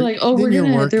you're like, oh, we're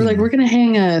gonna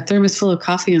hang a thermos full of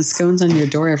coffee and scones on your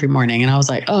door every morning, and I was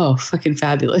like, oh, fucking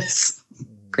fabulous,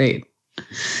 great.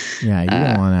 Yeah, you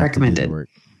don't want to recommend it. Work.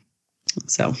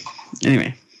 So,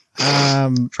 anyway.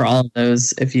 For all of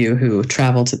those of you who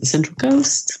travel to the Central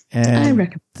Coast, I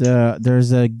recommend.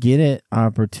 There's a get it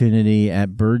opportunity at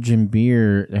Virgin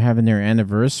Beer. They're having their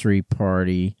anniversary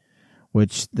party,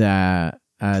 which the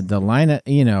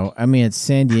lineup. I mean, it's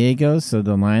San Diego, so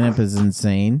the lineup is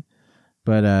insane.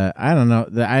 But I don't know.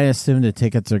 I assume the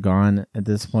tickets are gone at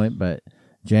this point. But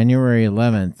January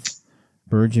 11th,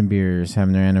 Virgin Beer is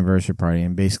having their anniversary party,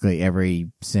 and basically every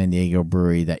San Diego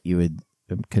brewery that you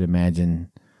could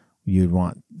imagine you'd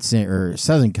want, or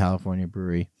Southern California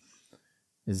brewery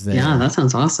is there. Yeah, that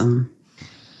sounds awesome.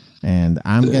 And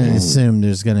I'm going to assume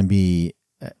there's going to be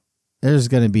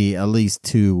at least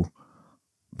 2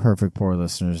 Perfect Pour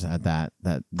listeners at that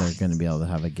they're going to be able to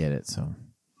have a get it. So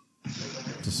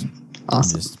just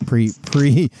awesome. Just get ready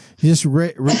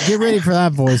for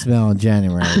that voicemail in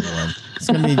January. Everyone.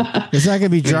 It's not going to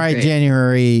be dry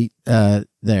January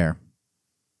there.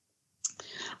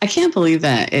 I can't believe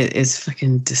that it is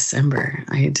fucking December.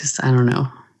 I don't know.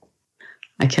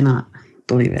 I cannot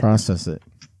believe it. Process it.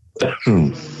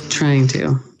 Trying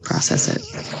to process it.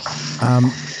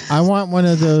 I want one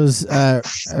of those. I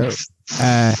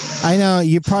know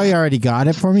you probably already got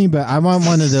it for me, but I want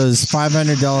one of those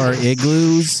 $500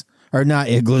 igloos. Or not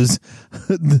igloos.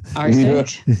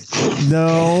 Arctic?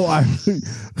 No.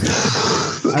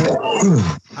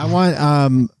 I want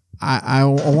I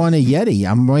want a Yeti.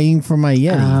 I'm waiting for my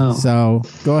Yeti. Oh. So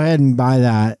go ahead and buy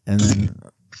that, and then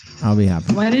I'll be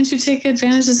happy. Why didn't you take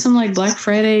advantage of some Black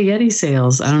Friday Yeti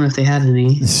sales? I don't know if they had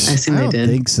any. I assume they did. I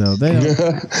don't think so. They don't.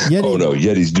 Yeti, oh no,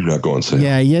 Yetis do not go on sale.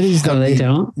 Yeah, Yetis don't. They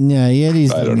don't. Yeah, Yetis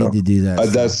don't need to do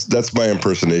that. That's my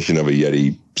impersonation of a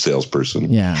Yeti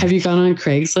salesperson. Yeah. Have you gone on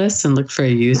Craigslist and looked for a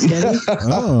used Yeti?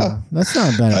 Oh, that's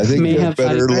not bad. I think you have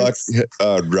better luck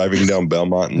driving down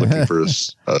Belmont and looking for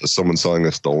someone selling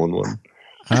a stolen one.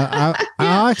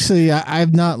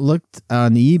 I've not looked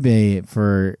on eBay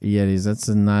for Yetis. That's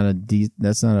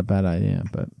not a bad idea,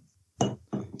 but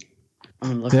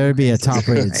there'd be a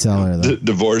top-rated seller though.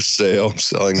 Divorce sale,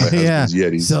 selling my husband's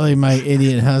Yetis. Selling my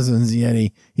idiot husband's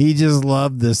Yeti. He just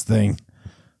loved this thing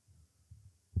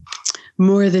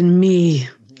more than me.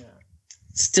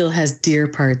 still has deer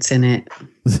parts in it.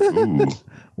 Ooh.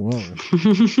 Whoa.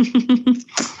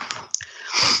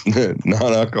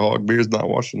 Non-alcoholic beer's not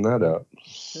washing that out.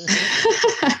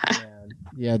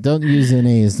 Yeah, don't use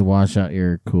NAs to wash out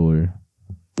your cooler.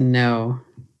 No.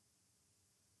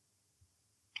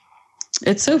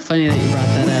 It's so funny that you brought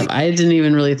that up. I didn't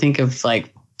even really think of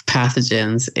like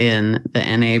pathogens in the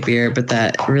NA beer, but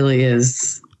that really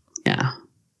is, yeah.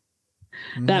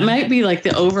 That might be like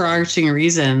the overarching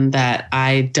reason that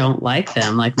I don't like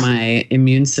them. Like my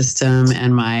immune system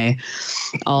and my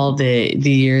all the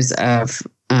years of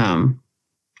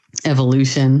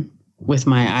evolution with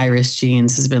my Irish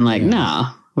genes has been like,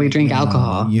 nah, we drink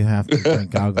alcohol. You have to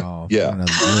drink alcohol. Yeah.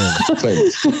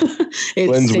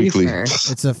 It's weekly. safer.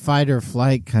 It's a fight or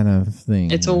flight kind of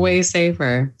thing. It's a way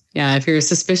safer. Yeah, if you're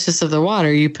suspicious of the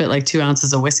water, you put like 2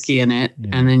 ounces of whiskey in it,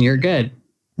 and then you're good.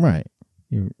 Right.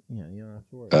 You don't have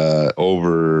to worry.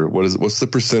 Over what's the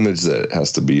percentage that it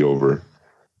has to be over?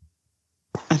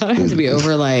 I thought it had to be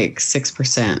over like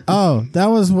 6%. Oh, that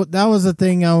was the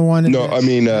thing I wanted. No, I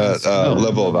mean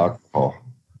level of alcohol.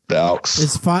 The alks.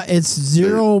 It's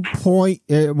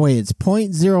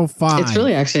 0.05. It's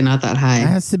really actually not that high. It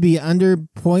has to be under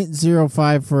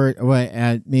 0.05 for it.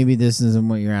 Wait, maybe this isn't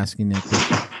what you're asking, Nick.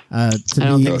 I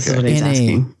don't think that's what he's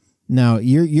asking. No,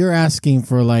 you're asking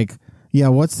for like, yeah,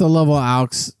 what's the level of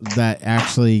alks that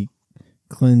actually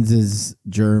cleanses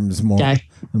germs more? Yeah.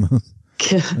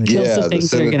 Kills the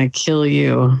things that are going to kill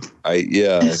you.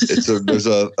 There's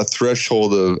a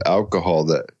threshold of alcohol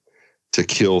that to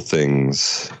kill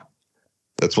things.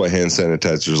 That's why hand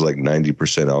sanitizer is like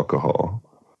 90% alcohol.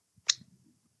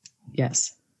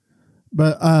 Yes.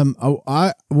 But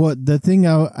the thing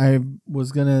I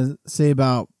was gonna say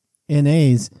about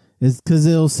NAs is because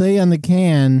it'll say on the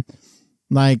can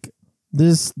like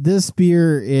this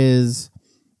beer is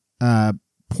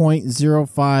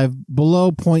 0.05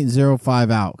 below 0.05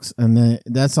 alks, and then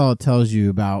that's all it tells you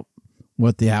about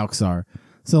what the alks are.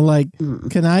 So like,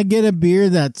 can I get a beer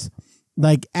that's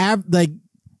like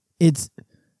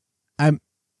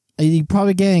you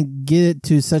probably can't get it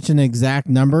to such an exact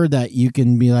number that you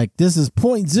can be like, this is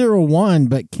 0.01,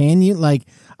 but can you, like,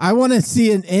 I want to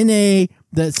see an NA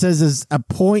that says it's a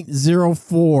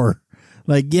 0.04.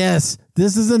 Like, yes,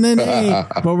 this is an NA,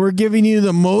 but we're giving you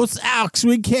the most alks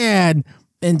we can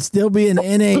and still be an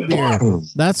NA beer.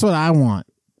 That's what I want.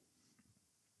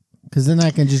 Because then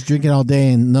I can just drink it all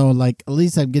day and know, like, at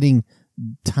least I'm getting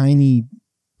tiny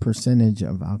percentage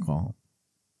of alcohol.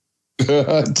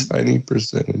 Tiny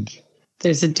percentage.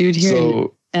 There's a dude here in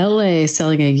LA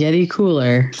selling a Yeti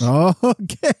cooler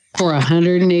okay. for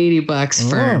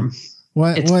 $180 firm.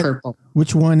 It's purple.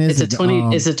 Which one is it?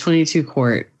 It's a 22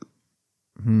 quart.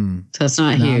 So it's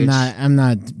not huge. I'm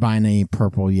not buying a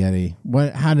purple Yeti.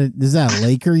 Is that a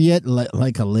Laker yet?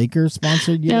 Like a Laker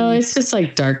sponsored Yeti? No, it's just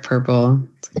like dark purple.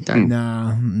 Like dark.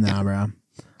 No, bro.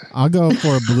 I'll go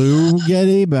for a blue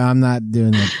Yeti, but I'm not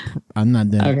doing it.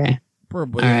 Okay.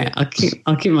 Purple. All right,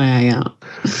 I'll keep my eye out.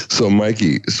 So,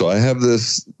 Mikey, I have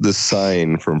this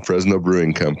sign from Fresno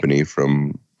Brewing Company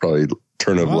from probably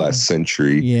turn of last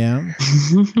century. Yeah.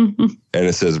 And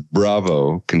it says,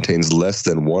 Bravo contains less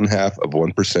than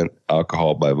 0.5%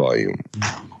 alcohol by volume.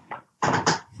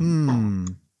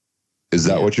 Is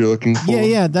that what you're looking for?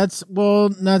 Yeah. That's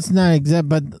not exact,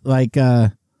 but like,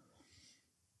 I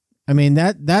mean,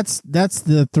 that's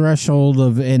the threshold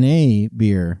of NA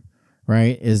beer.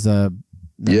 Right, is a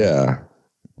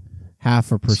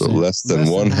 0.5%. So less than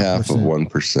 1/2 of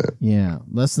 1%. Yeah,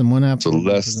 less than 1/2. So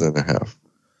less than a half.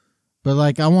 But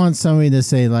like, I want somebody to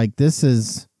say like, this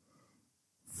is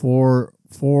four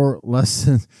less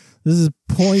than. This is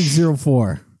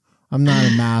 0.04. I'm not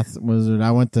a math wizard.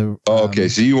 I went to. Okay,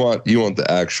 so you want the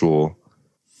actual.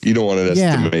 You don't want an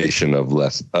estimation of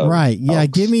less. Right. Yeah.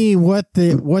 alks. Give me what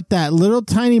that little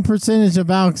tiny percentage of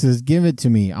alks is. Give it to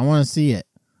me. I want to see it.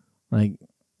 Like,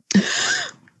 I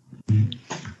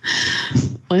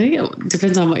think it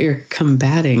depends on what you're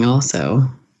combating. Also,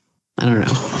 I don't know.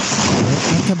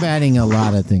 I'm combating a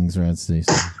lot of things, Red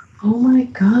Stacy. Oh my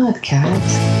God, cat!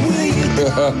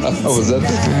 Was that?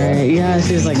 Yeah,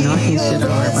 she was like knocking shit over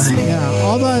behind. Yeah,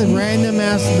 all that random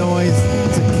ass noise.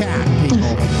 It's a cat,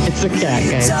 people. It's a cat,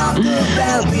 guys. Talk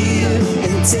about beer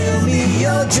and tell me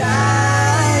you're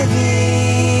driving.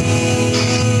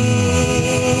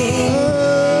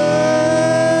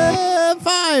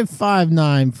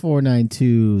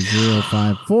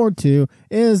 559-492-0542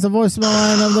 is the voicemail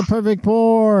line of the Perfect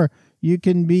Pour. You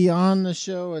can be on the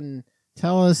show and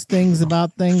tell us things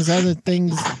about other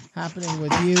things happening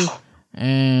with you,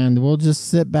 and we'll just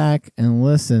sit back and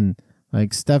listen.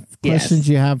 Like questions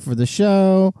you have for the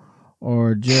show,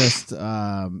 or just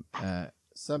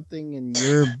something in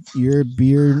your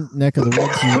beer neck of the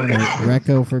woods you want to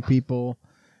reco for people,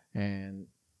 and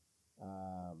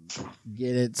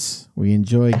get it. We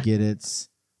enjoy get it.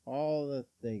 All the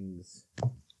things.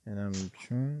 And I'm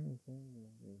trying to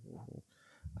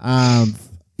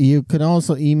you can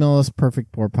also email us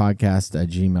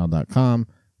perfectpourpodcast@gmail.com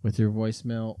with your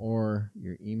voicemail or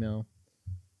your email.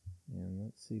 And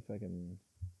let's see if I can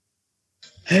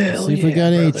see if we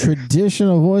got any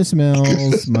traditional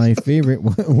voicemails. My favorite.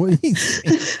 What do you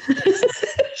think?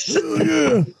 Hell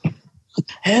yeah.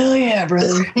 Hell yeah,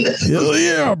 brother. Hell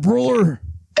yeah, brother.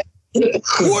 What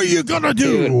are you gonna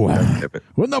do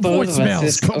when the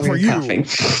voicemails come for you?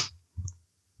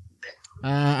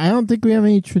 I don't think we have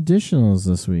any traditionals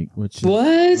this week. Which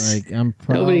is, like, I'm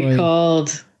probably nobody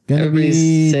called. Gonna Everybody's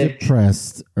be sick.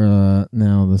 depressed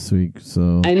now this week.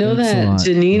 So I know thanks a that lot,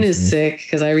 Janine is listeners. sick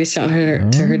because I reached out to her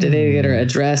today to get her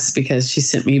address because she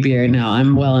sent me beer. Now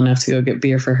I'm well enough to go get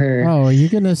beer for her. Oh, are you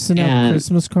gonna send out And-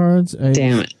 Christmas cards?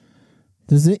 Damn it.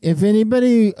 Does it? If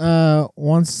anybody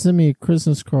wants to send me a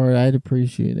Christmas card, I'd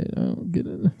appreciate it. I don't get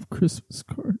enough Christmas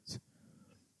cards.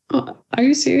 Oh, are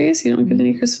you serious? You don't get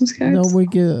any Christmas cards? No, we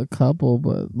get a couple,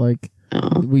 but like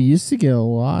Oh. we used to get a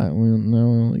lot. Now we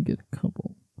only get a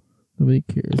couple. Nobody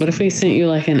cares. What if we sent you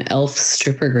like an elf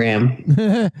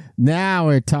strippergram? Now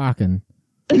we're talking.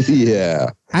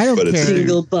 Yeah. I don't But it's care.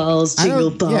 Jingle balls, I jingle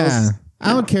don't- balls. Yeah, I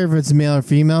don't care if it's male or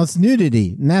female. It's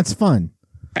nudity, and that's fun.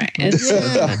 Right. It's,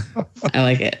 I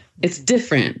like it. It's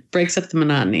different. Breaks up the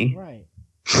monotony. Right.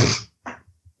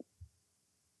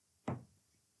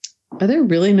 Are there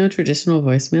really no traditional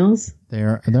voicemails?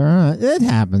 There are. It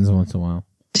happens once in a while.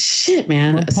 Shit,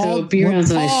 man. When Paul- So Beer when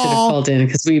Rounds and I should have Paul- called in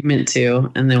because we meant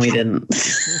to, and then we didn't.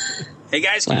 Hey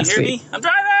guys, can you Last hear week. me? I'm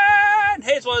driving!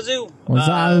 Hey, it's Wazoo.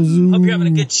 Wazoo. Hope you're having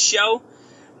a good show.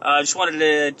 Just wanted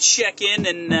to check in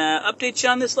and update you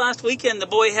on this last weekend. The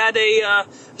boy had a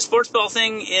sports ball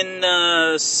thing in,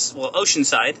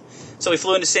 Oceanside. So we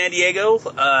flew into San Diego.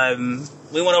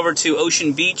 We went over to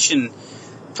Ocean Beach and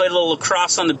played a little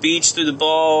lacrosse on the beach, threw the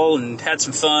ball, and had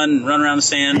some fun and run around the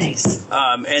sand. Nice.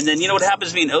 And then, you know what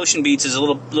happens to me in Ocean Beach is a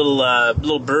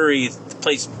little brewery,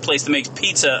 place that makes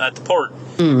pizza at the port.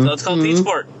 So it's called Pizza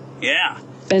Port. Yeah.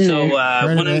 Been So there.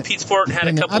 Heard one of in it. Pizza Port had a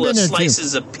Been there. couple I've of been there, too.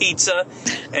 slices of pizza,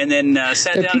 and then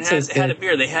sat Their down and pizza's had a good.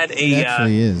 beer. They had It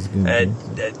actually is good.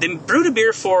 they brewed a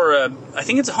beer for I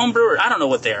think it's a home brewer. I don't know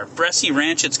what they are. Bressy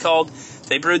Ranch, it's called.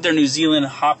 They brewed their New Zealand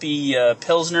hoppy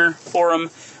Pilsner for them,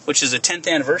 which is a 10th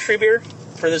anniversary beer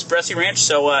for this Bressy Ranch.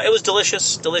 So it was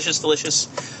delicious.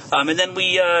 And then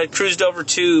we cruised over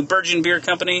to Virgin Beer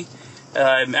Company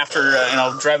after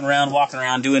driving around, walking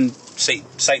around, doing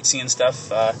sightseeing stuff.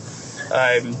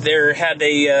 They had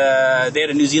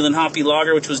a New Zealand hoppy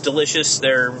lager, which was delicious.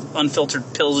 Their unfiltered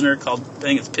Pilsner called, I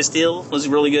think it's Pistil, was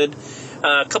really good.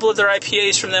 A couple of their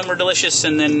IPAs from them were delicious,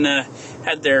 and then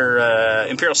had their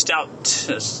Imperial Stout,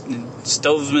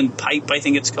 Stoveman Pipe, I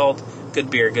think it's called. Good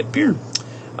beer.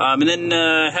 And then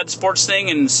had the sports thing,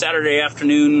 and Saturday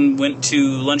afternoon went to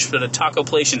lunch at a taco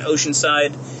place in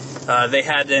Oceanside. They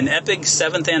had an Epic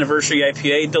 7th anniversary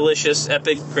IPA, delicious,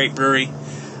 Epic, great brewery.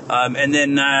 And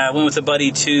then went with a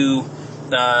buddy to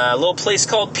a little place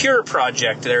called Pure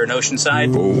Project there in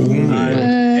Oceanside.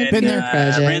 And Been there.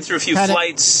 ran through a few Had it.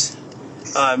 flights,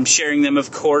 sharing them,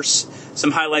 of course.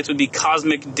 Some highlights would be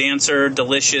Cosmic Dancer,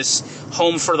 delicious.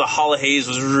 Home for the Holidays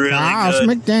was really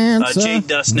Cosmic good. Dancer, Jay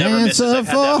Dust never misses. dancer I've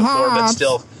had that for before, but hearts.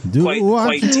 still Do quite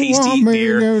what you tasty want me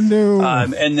beer. to do.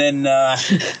 And then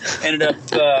ended up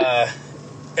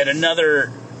at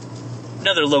another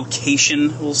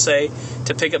location, we'll say,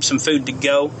 to pick up some food to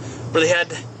go, where they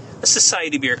had a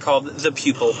society beer called The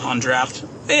Pupil on draft.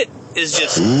 It is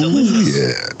just delicious.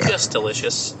 Yeah. Just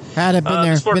delicious. Had it, been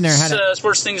there, Sports, been there, had it.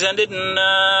 Sports things ended,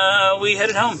 and we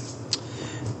headed home.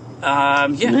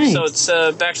 Nice. So it's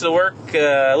back to the work.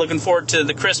 Looking forward to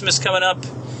the Christmas coming up.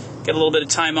 Get a little bit of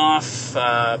time off,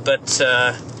 but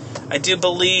I do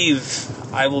believe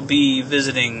I will be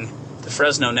visiting the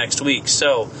Fresno next week.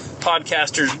 So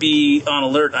podcasters, be on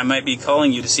alert. I might be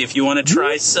calling you to see if you want to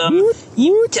try some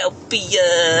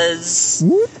Utopias.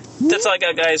 That's all I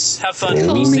got, guys. Have fun. Be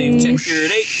Call safe. me. Check your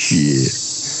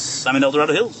dates. I'm in El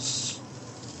Dorado Hills.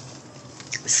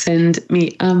 Send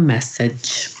me a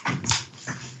message.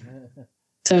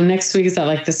 So next week, is that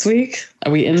like this week?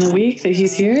 Are we in the week that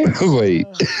he's here? Wait.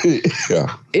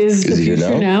 Yeah. Is the Is he here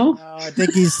future now? now? I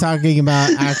think he's talking about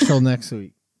actual next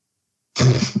week.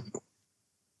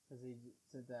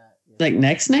 Like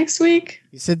next week?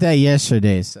 He said that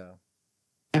yesterday, so.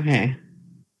 Okay.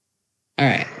 All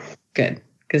right. Good.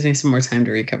 Gives me some more time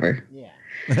to recover.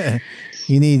 Yeah.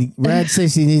 Rad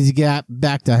says he needs to get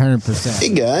back to 100%.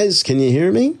 Hey guys, can you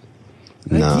hear me?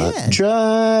 Not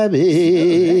driving.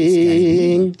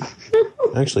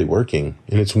 Actually working,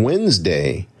 and it's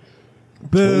Wednesday.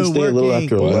 Wednesday, a little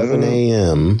after 11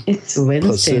 a.m. It's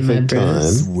Wednesday, Pacific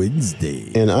time.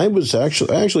 Wednesday. And I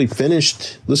actually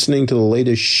finished listening to the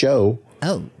latest show.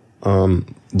 Oh.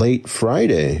 Late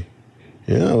Friday.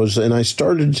 Yeah, I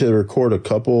started to record a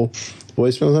couple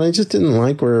voicemails, and I just didn't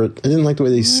like the way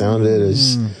they sounded. I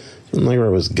just didn't like where I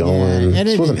was going. I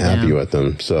just wasn't happy with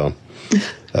them. So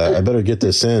I better get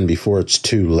this in before it's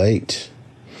too late.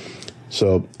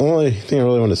 So the only thing I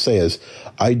really want to say is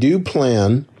I do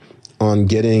plan on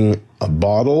getting a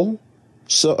bottle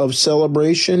of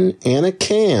Celebration and a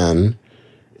can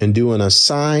and doing a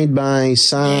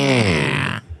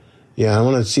side-by-side. Yeah, I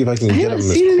want to see if I can get them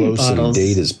as close in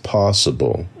date as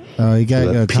possible. Oh, you got to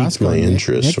go to Costco. That piqued my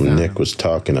interest when Nick was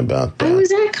talking about that. I was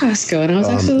at Costco and I was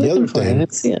actually looking for it. I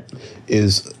didn't see it.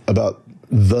 Is about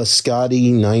the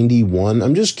Scotty 91.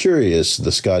 I'm just curious,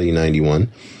 the Scotty 91.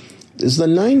 Is the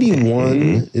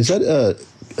 91, is that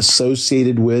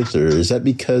associated with, or is that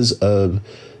because of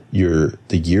the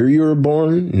year you were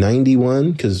born,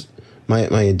 91? Because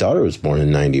my daughter was born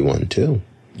in 91 too.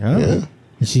 Oh. Yeah.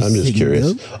 I'm just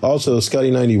curious. Dope? Also,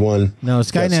 Scotty 91. No,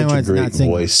 Scotty 91 is not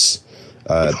singing. Voice.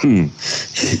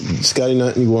 Scotty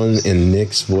 91 and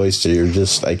Nick's voice,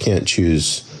 I can't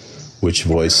choose which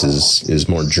voice is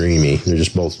more dreamy. They're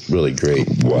just both really great.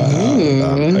 Wow.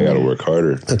 I got to work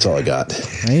harder. That's all I got.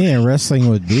 Yeah, wrestling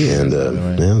with beer. And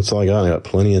that's all I got. I got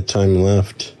plenty of time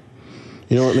left.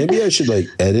 You know what? Maybe I should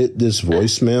edit this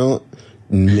voicemail,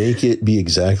 make it be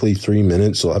exactly 3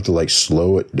 minutes. So I'll have to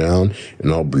slow it down,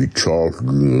 and I'll be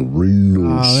talking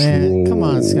real slow. Come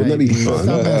on, Scotty. Wouldn't that be fun?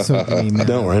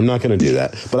 Don't worry, I'm not going to do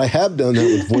that. But I have done that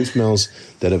with voicemails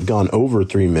that have gone over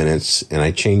 3 minutes, and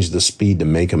I changed the speed to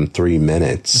make them 3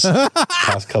 minutes.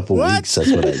 Past couple weeks,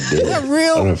 that's what I did. Is that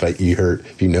real? I don't know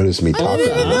if you noticed me talking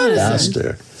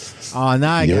faster. Oh,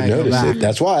 now I got to go back.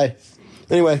 That's why.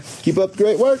 Anyway, keep up the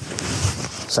great work.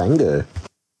 Sanga.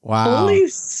 Wow. Holy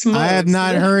smokes. I have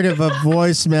not heard of a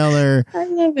voicemailer I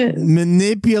love it.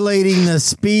 manipulating the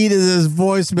speed of this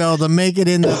voicemail to make it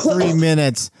into 3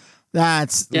 minutes.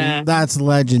 That's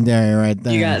legendary right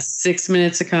there. You got 6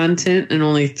 minutes of content and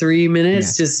only 3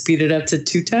 minutes. Just speed it up to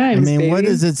 2 times. I mean, what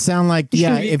does it sound like?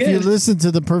 Yeah, if you listen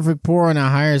to the Perfect Pour on a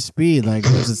higher speed, what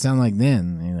does it sound like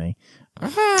then? Anyway. So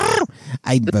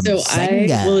I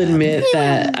will admit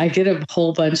that I get a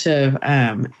whole bunch of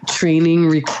training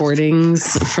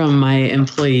recordings from my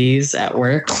employees at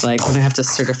work, like when I have to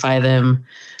certify them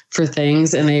for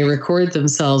things, and they record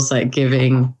themselves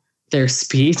giving their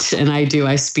speech, and I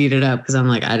speed it up because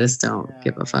I'm I just don't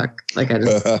give a fuck. I'm going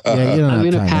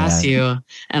to pass you,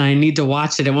 and I need to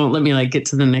watch it. It won't let me get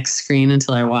to the next screen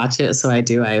until I watch it. So I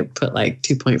put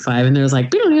 2.5, and there's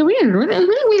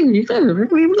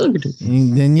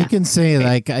then you can say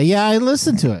I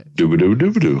listened to it.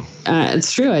 Doo-ba-doo-doo-ba-doo.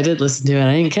 It's true. I did listen to it.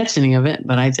 I didn't catch any of it,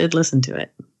 but I did listen to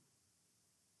it.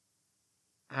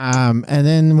 And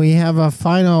then we have a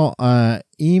final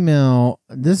email.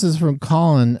 This is from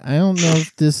Colin. I don't know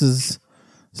if this is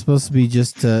supposed to be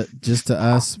just to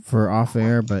us for off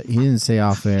air, but he didn't say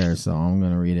off air, so I'm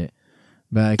going to read it.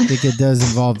 But I think it does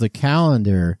involve the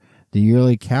calendar, the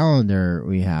yearly calendar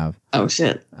we have. Oh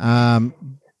shit.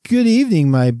 Good evening,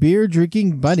 my beer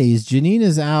drinking buddies. Janine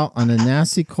is out on a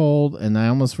nasty cold, and I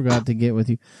almost forgot to get with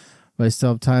you, but I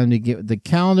still have time to get the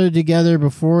calendar together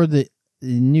before the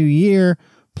new year.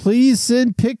 Please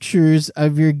send pictures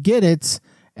of your get-its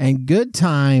and good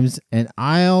times, and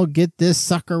I'll get this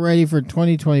sucker ready for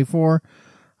 2024.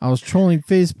 I was trolling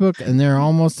Facebook, and there are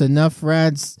almost enough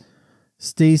Rad's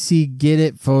Stacy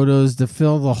get-it photos to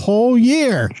fill the whole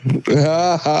year.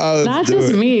 Not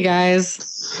just me, guys.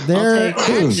 There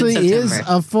actually is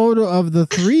a photo of the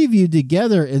three of you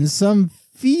together in some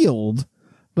field,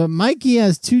 but Mikey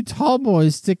has 2 tall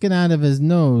boys sticking out of his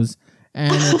nose.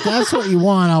 And if that's what you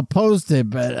want, I'll post it.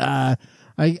 But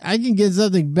I can get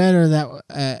something better.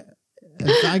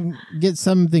 If I can get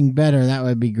something better, that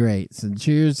would be great. So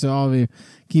cheers to all of you.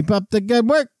 Keep up the good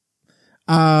work.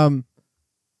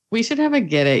 We should have a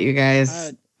get it, you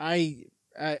guys. I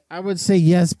would say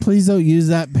yes. Please don't use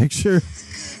that picture.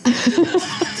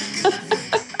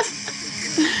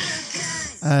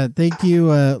 Thank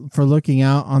you for looking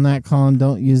out on that, Colin.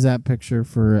 Don't use that picture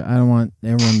I don't want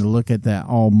everyone to look at that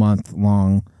all month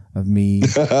long of me.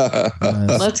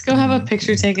 Let's go have a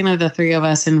picture taken of the 3 of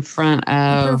us in front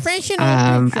of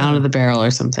Out of the Barrel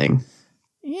or something.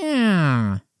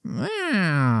 Yeah.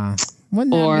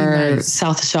 Wouldn't or that be nice?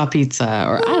 South Shaw Pizza,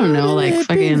 or I don't know,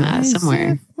 fucking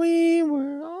somewhere. We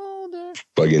were older.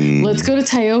 Fucking. Let's go to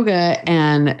Tioga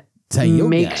and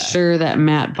make sure that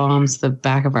Matt bombs the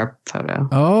back of our photo.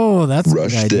 Oh, that's a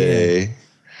Rush good idea. Day.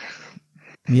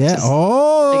 Yeah.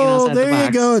 Oh, there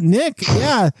you go, Nick.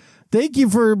 Yeah. Thank you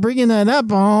for bringing that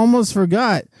up. I almost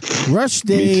forgot. Rush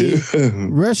Day.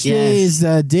 Rush Day's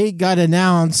date got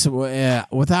announced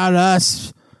without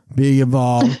us being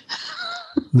involved.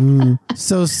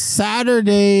 So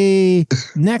Saturday,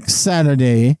 next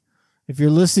Saturday, if you're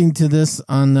listening to this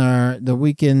on the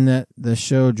weekend that the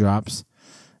show drops,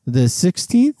 the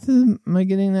 16th, am I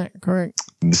getting that correct?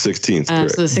 The 16th.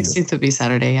 Correct. So the 16th would be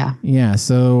Saturday, yeah. Yeah,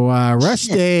 so Rush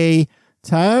Day,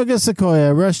 Tioga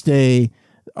Sequoia, Rush Day,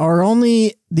 are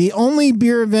the only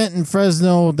beer event in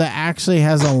Fresno that actually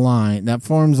has a line, that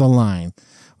forms a line.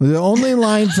 The only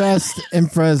line fest in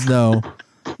Fresno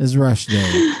is Rush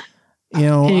Day. You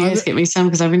know, can you guys get me some?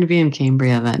 Because I'm going to be in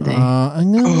Cambria that day. I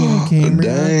know you're in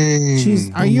Cambria.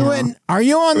 Jeez, are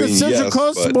you on the Central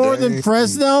Coast more than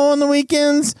Fresno on the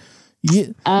weekends?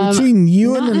 Between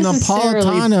you and the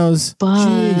Napolitanos,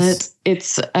 but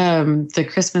it's the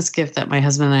Christmas gift that my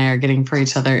husband and I are getting for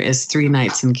each other is 3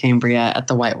 nights in Cambria at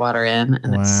the Whitewater Inn,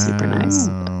 and it's super nice.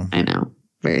 I know,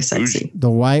 very sexy. The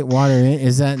Whitewater Inn,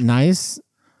 is that nice?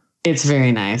 It's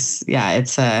very nice. Yeah,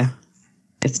 it's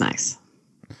nice.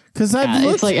 Because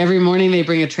it's like every morning they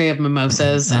bring a tray of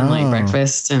mimosas and like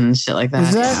breakfast and shit like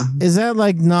that. Is that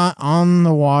like not on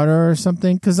the water or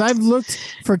something? Because I've looked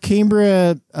for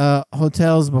Cambria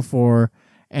hotels before,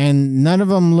 and none of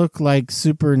them look like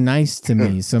super nice to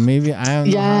me. So maybe I don't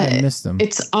know how I missed them.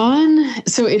 It's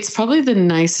probably the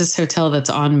nicest hotel that's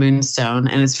on Moonstone,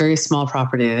 and it's very small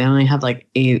property. They only have like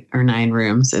 8 or 9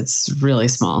 rooms. It's really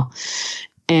small,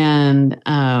 and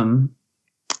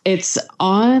it's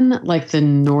on like the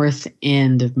north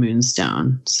end of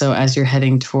Moonstone. So as you're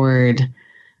heading toward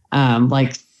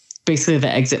like basically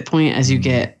the exit point as you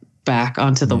get back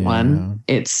onto the one,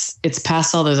 it's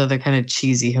past all those other kind of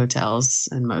cheesy hotels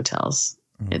and motels.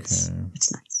 Okay. It's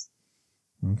nice.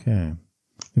 Okay.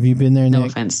 Have you been there, Nick? No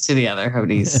offense to the other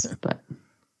hoties, but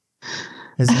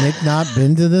has Nick not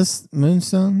been to this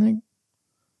Moonstone, Nick?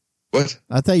 What?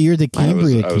 I thought you're the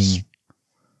Cambria king.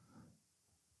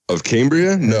 Of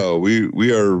Cambria? No,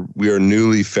 we are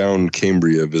newly found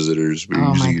Cambria visitors. We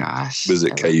usually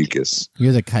visit Cayucas.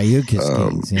 You're the Cayucas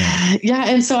kings, yeah. Yeah,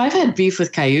 and so I've had beef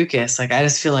with Cayucas. Like I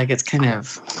just feel like it's kind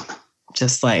of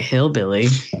just like hillbilly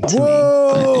to me.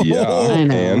 But yeah, I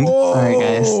know. And sorry,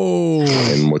 guys.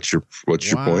 And what's your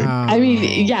point? I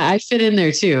mean, yeah, I fit in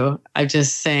there too. I'm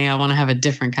just saying I want to have a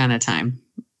different kind of time.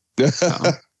 So.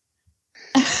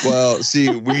 Well, see,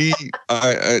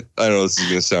 I know this is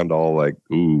going to sound all like,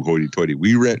 ooh, hoity-toity.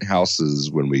 We rent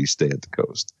houses when we stay at the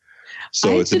coast.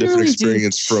 So it's a different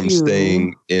experience from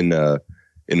staying in a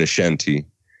shanty.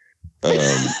 But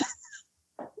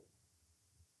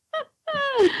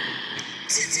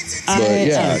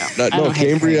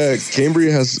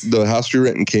Cambria has the house we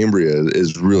rent in Cambria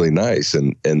is really nice,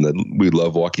 and we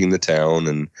love walking the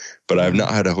town. But I've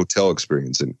not had a hotel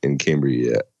experience in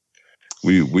Cambria yet.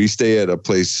 We stay at a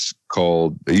place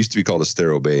it used to be called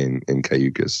Estero Bay in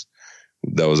Cayucas.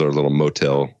 That was our little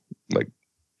motel, like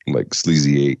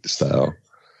Sleazy 8 style.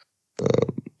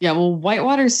 Yeah, well,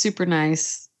 Whitewater is super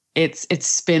nice. It's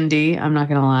spendy. I'm not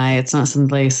gonna lie. It's not some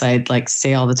place I'd like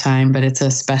stay all the time, but it's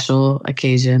a special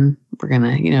occasion. We're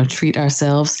gonna, treat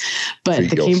ourselves.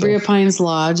 But the Cambria Pines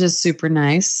Lodge is super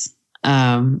nice.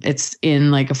 It's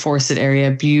in like a forested area,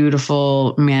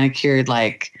 beautiful manicured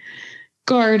like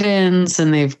gardens,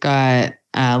 and they've got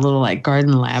little like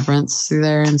garden labyrinths through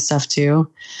there and stuff too.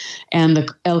 And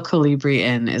the El Colibri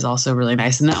Inn is also really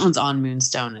nice, and that one's on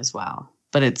Moonstone as well.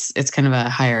 But it's kind of a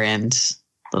higher end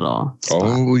little spot.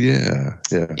 Oh yeah.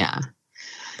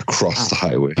 Across the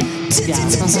highway. Yeah,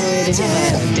 across the highway they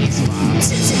have a day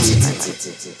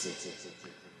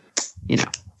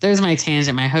spa. There's my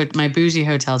tangent, my bougie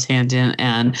hotel tangent,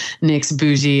 and Nick's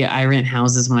bougie. I rent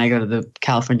houses when I go to the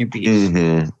California beach.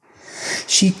 Mm-hmm.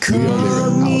 She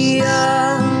called me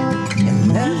up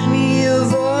and left me a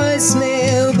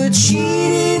voicemail, but she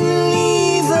didn't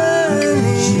leave her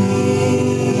name.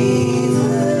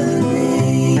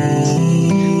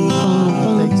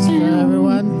 Thanks for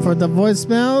everyone for the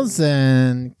voicemails,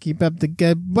 and keep up the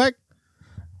good work.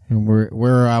 And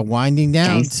we're winding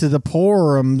down to the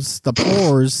pores.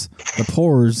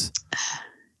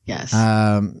 Yes.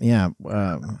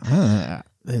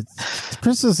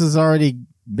 Christmas is already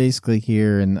basically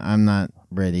here, and I'm not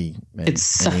ready. It's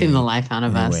sucking the life out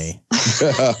of us.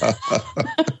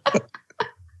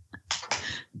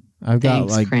 I've got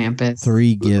like Krampus.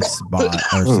 3 gifts bought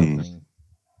or something.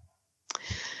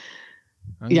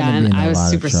 and I was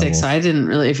super sick, so I didn't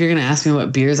really. If you're gonna ask me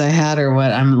what beers I had or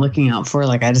what I'm looking out for,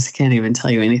 like I just can't even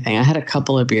tell you anything. I had a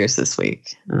couple of beers this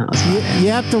week, and that was you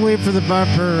have to wait for the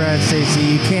bumper, Stacey.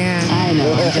 You can't. I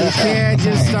know. You can't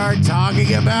just start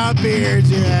talking about beers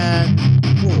you had.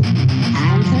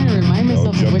 I'm trying to remind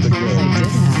myself of which ones I did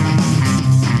have.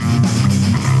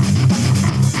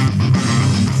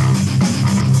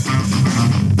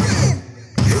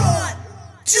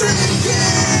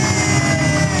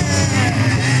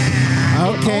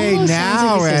 Okay,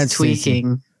 now we're at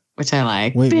tweaking, which I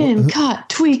like. Wait, Been caught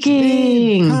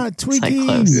tweaking. Caught tweaking. It's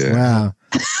like close. Yeah. Wow,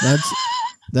 that's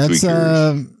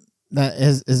that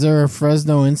is there a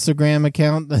Fresno Instagram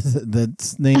account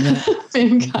that's named that?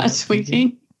 Been caught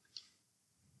tweaking.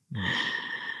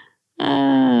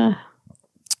 Red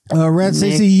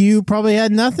Stacey, you probably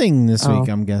had nothing this week.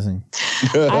 I'm guessing.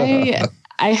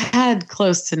 I had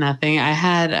close to nothing. I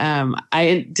had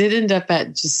I did end up at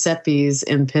Giuseppe's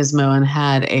in Pismo and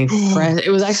had a fresh. It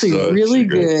was actually really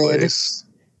good. Place.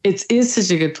 It is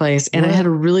such a good place, and I had a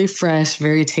really fresh,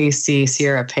 very tasty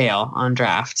Sierra Pale on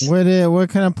draft. What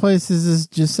kind of place is this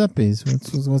Giuseppe's?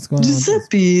 What's going on?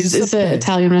 Giuseppe's is an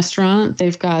Italian restaurant.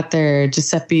 They've got their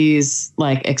Giuseppe's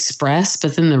like Express,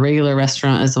 but then the regular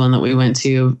restaurant is the one that we went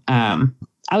to. I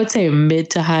would say a mid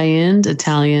to high end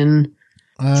Italian.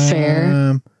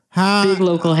 Fair. Big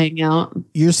local hangout.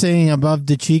 You're saying above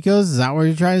the Chico's? Is that what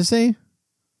you're trying to say?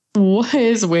 What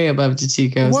is way above the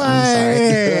Chico's?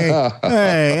 I'm sorry.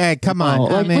 hey, come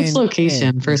on. Which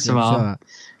location, first of all?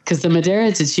 Because the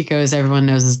Madera de Chico's, everyone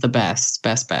knows is the best.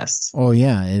 Oh,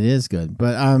 yeah, it is good.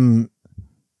 But, I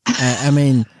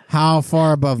mean, how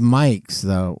far above Mike's,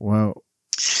 though? Well,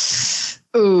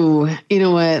 ooh, you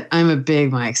know what? I'm a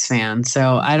big Mike's fan,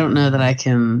 so I don't know that I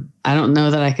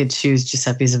could choose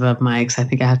Giuseppe's above Mike's. I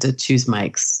think I have to choose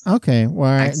Mike's. Okay, well,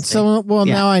 all right. So,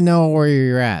 now I know where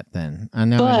you're at. Then I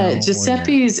know. But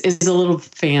Giuseppe's is a little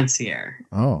fancier.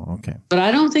 Oh, okay. But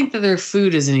I don't think that their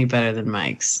food is any better than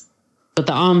Mike's. But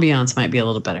the ambiance might be a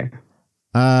little better.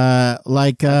 That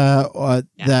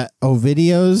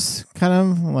Ovidio's kind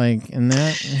of like in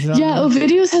that genre? Yeah,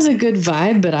 Ovidio's has a good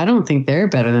vibe, but I don't think they're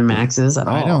better than Max's at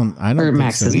all. I don't or think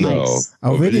Max's so. Mike's.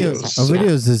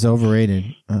 Ovidio's is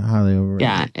overrated, highly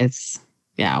overrated.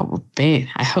 Yeah, babe,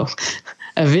 I hope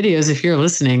Ovidio's, if you're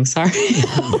listening, sorry.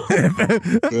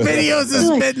 Ovidio's has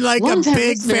been like a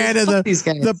big fan of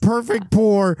the Perfect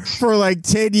Pour for like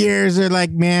 10 years. They're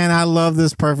like, man, I love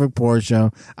this Perfect Pour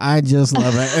show. I just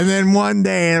love it. And then one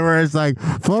day where it's like,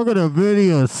 fucking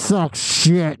Ovidio sucks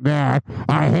shit, man.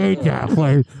 I hate that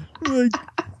place.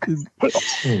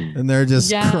 And they're just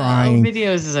crying.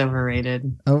 Ovidio's is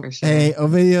overrated. Oh, for sure. Hey,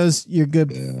 Ovidio's, you're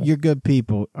good. Yeah. You're good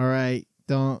people. All right,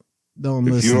 don't if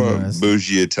listen you to want us.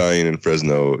 bougie Italian in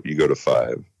Fresno, you go to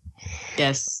 5.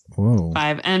 Yes. Whoa.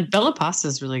 5. And Bella Pasta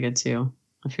is really good too,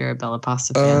 if you're a Bella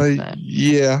Pasta fan.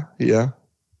 Yeah.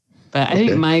 But I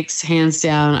think Mike's, hands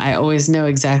down, I always know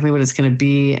exactly what it's going to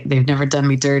be. They've never done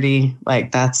me dirty.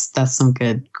 Like that's some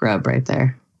good grub right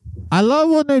there. I love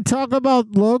when they talk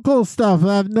about local stuff.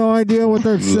 I have no idea what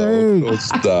they're saying. Local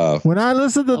stuff. When I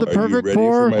listen to the Perfect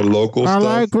Pour, I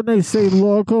like when they say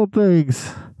local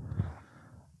things.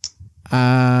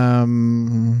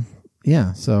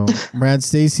 Yeah, so Rad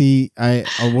Stacey,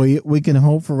 we can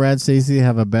hope for Rad Stacey to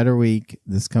have a better week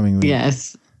this coming week.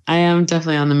 Yes, I am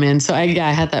definitely on the mend. So I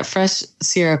had that fresh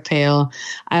Sierra Pale.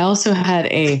 I also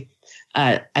had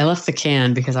I left the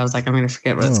can because I was like, I'm going to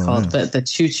forget what it's called. Yeah. But the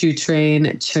Choo Choo Train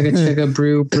Chugga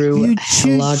Brew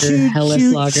Hellas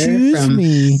Lager from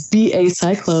BA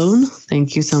Cyclone.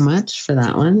 Thank you so much for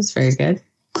that one. It's very good.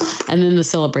 And then the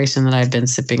Celebration that I've been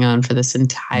sipping on for this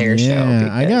entire show.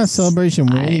 Yeah, I got a Celebration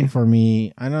waiting for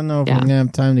me. I don't know if I'm going to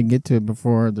have time to get to it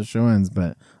before the show ends,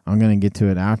 but I'm going to get to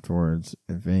it afterwards,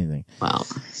 if anything. Well,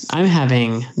 I'm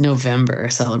having November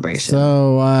Celebration.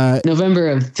 So, November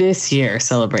of this year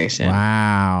Celebration.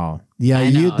 Wow.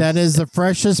 Yeah, that is the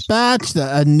freshest batch,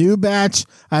 a new batch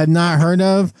I have not heard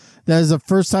of. That is the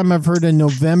first time I've heard a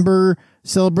November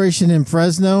Celebration in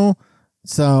Fresno.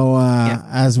 So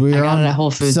as we are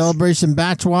on Celebration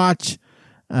Batch Watch,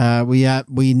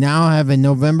 we now have in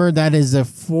November. That is the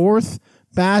 4th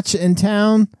batch in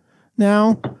town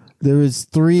now. There was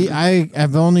 3. I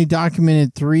have only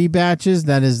documented 3 batches.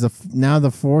 That is now the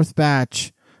 4th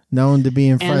batch known to be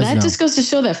in Fresno. And that just goes to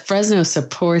show that Fresno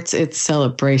supports its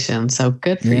celebration. So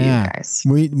good for you guys.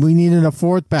 We needed a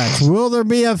 4th batch. Will there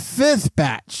be a 5th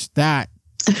batch? That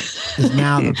is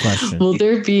now the question. Will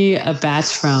there be a batch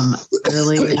from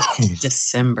early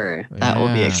December? That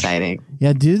will be exciting.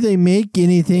 Yeah. Do they make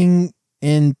anything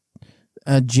in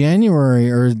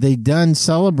January, or are they done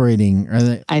celebrating? Are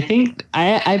they? I think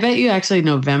I bet you actually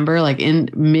November, like in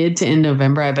mid to end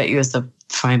November, I bet you is the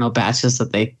final batches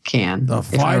that they can. The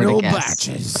final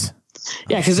batches.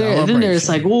 Yeah, because then there's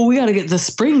like, well, we got to get the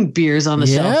spring beers on the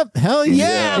shelf. Yep, hell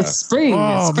yeah. It's spring.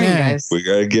 It's spring, guys. We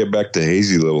got to get back to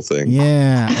hazy little thing.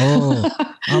 Yeah. Oh,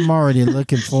 I'm already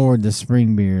looking forward to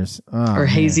spring beers. Oh, or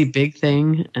hazy big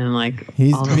thing. And like,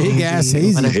 he's big ass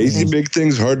hazy. Hazy big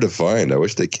thing's hard to find. I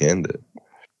wish they canned it.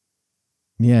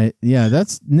 Yeah.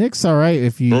 That's Nick's all right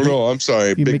if you. No, I'm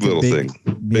sorry. Big little thing.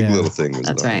 Big little thing.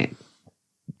 That's right.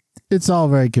 It's all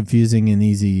very confusing and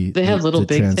easy. They have little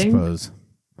big transpose. Thing.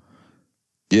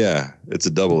 Yeah, it's a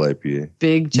double IPA.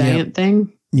 Big giant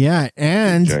thing. Yeah,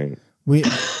 and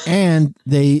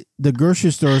the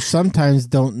grocery stores sometimes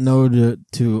don't know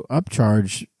to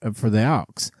upcharge for the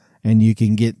Alks, and you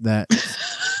can get that.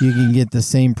 You can get the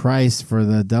same price for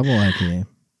the double IPA.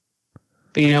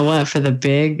 But you know what? For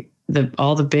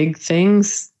all the big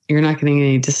things, you're not getting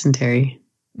any dysentery.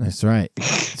 That's right.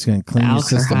 It's going to clean your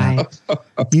system out.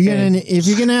 If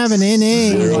you're gonna have an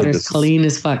NA, water's clean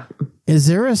as fuck. Is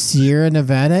there a Sierra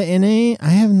Nevada NA? I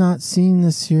have not seen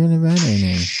the Sierra Nevada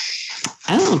NA.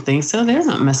 I don't think so. They're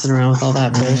not messing around with all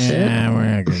that bullshit. Yeah, we're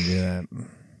not gonna do that.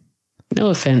 No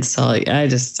offense, Sully. I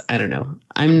don't know.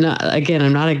 I'm not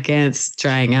against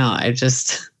drying out. I'm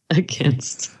just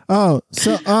against. Oh,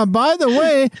 so by the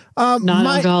way,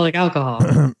 non-alcoholic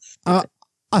alcohol.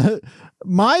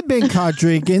 My big cod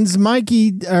drinkings,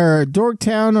 Mikey or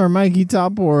Dorktown or Mikey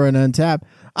Top or an Untapped.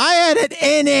 I had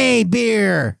an NA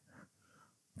beer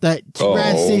that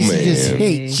Brad Stacy just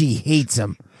hates. She hates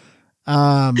them.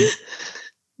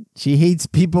 She hates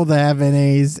people that have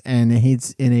NAs and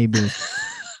hates NA beers.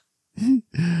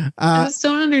 I just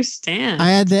don't understand. I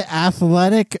had the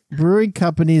Athletic Brewing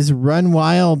Company's Run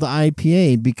Wild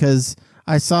IPA because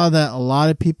I saw that a lot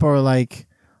of people are like,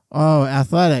 "Oh,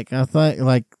 Athletic,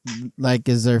 like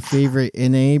is their favorite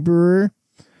NA brewer."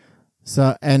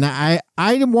 So, and I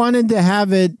wanted to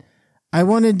have it. I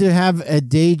wanted to have a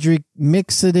day drink,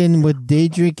 mix it in with day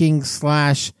drinking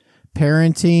 /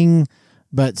 parenting,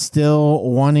 but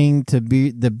still wanting to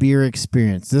be the beer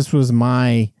experience. This was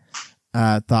my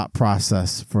thought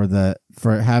process for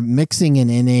mixing an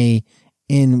NA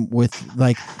in with,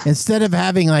 like, instead of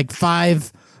having like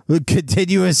 5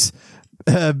 continuous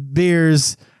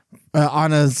beers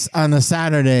on a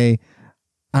Saturday.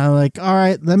 I'm like, all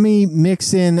right, let me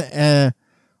mix in a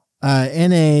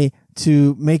NA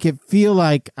to make it feel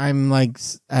like my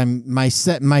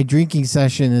drinking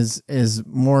session is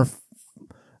more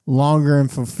longer and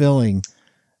fulfilling.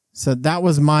 So that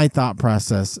was my thought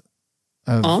process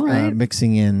of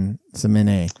mixing in some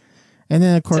NA. And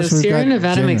then of course, so Sierra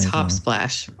Nevada makes Hop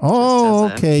Splash. Oh,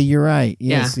 okay, you're right.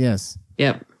 Yes, yes.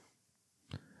 Yep.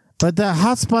 But the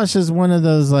Hot Splash is one of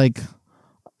those like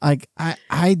I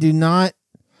do not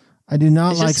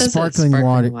like sparkling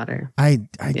water. I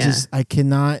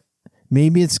cannot.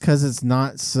 Maybe it's because it's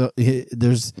not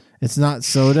it's not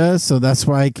soda, so that's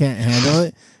why I can't handle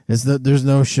it. It's that there's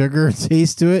no sugar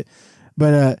taste to it.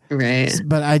 But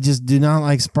but I just do not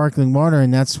like sparkling water,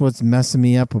 and that's what's messing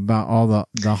me up about all the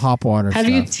hop water. Have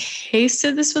you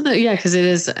tasted this one though? Yeah, because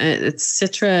it's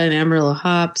Citra and Amarillo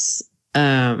hops.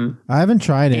 I haven't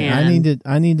tried it.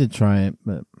 I need to try it,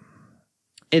 but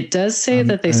it does say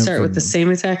that they start with the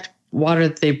same exact water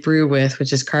that they brew with,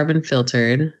 which is carbon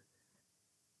filtered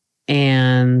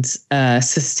and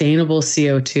sustainable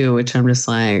CO2, which I'm just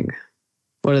like,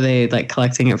 what are they like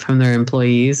collecting it from their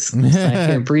employees? It's like,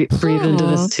 here, breathe into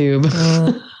this tube.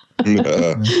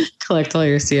 Collect all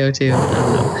your CO2.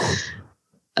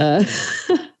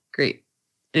 Great.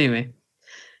 Anyway,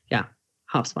 yeah,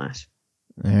 Hop Splash.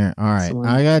 Yeah, all right.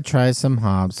 I gotta try some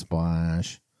Hop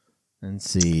Splash and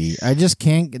see. I just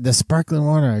can't get the sparkling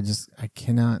water. I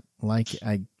cannot like it.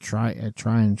 I try. It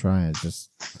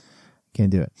just can't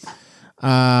do it.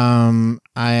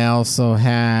 I also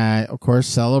had, of course,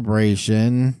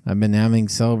 Celebration. I've been having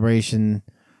Celebration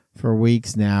for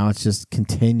weeks now. It's just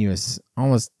continuous,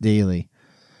 almost daily.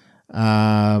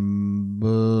 The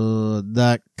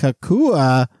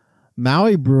Kakua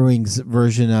Maui Brewing's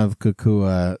version of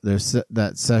Kakua, there's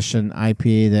that session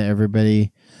IPA that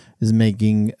everybody is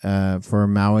making for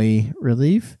Maui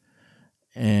relief,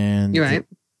 and you're right.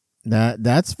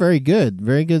 That's very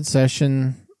good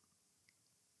session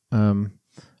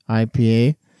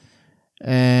IPA.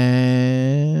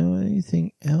 And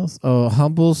anything else? Oh,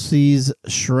 Humble Seas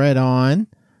Shred On.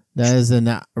 That is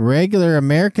a regular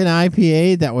American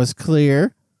IPA that was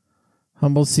clear.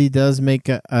 Humble Sea does make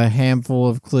a handful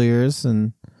of clears,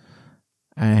 and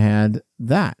I had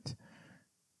that.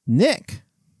 Nick,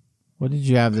 What did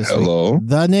you have this Hello? week?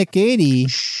 The Nick 80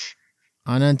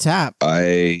 on Untapped.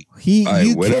 I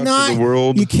You went out to the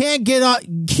world. You can't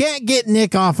get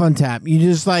Nick off Untapped. You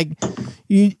just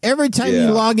every time you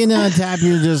log into Untapped,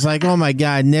 you're just like, oh my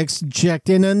god, Nick's checked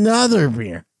in another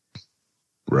beer.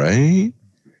 Right?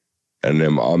 And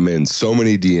then I'm in so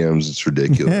many DMs, it's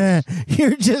ridiculous.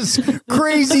 You're just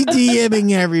crazy DMing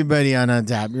everybody on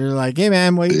Untapped. You're like, hey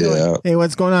man, what are you doing? Hey,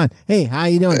 what's going on? Hey, how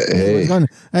you doing? Hey, what's going on?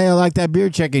 Hey, I like that beer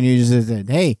checking. You just said,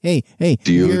 hey.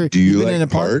 Do you like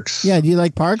parks? Yeah, do you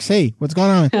like parks? Hey, what's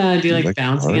going on? Do you like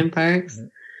bouncing in parks?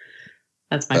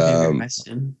 That's my favorite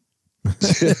question.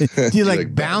 Do you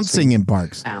like bouncing in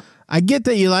parks? Oh. I get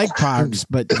that you like parks,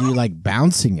 but do you like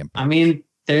bouncing in parks? I mean,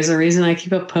 there's a reason I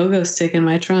keep a pogo stick in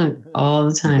my trunk all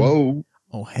the time. Whoa.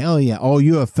 Oh, hell yeah. Oh,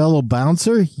 you a fellow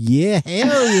bouncer? Yeah,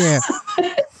 hell yeah.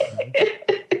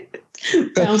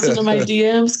 Bouncing to my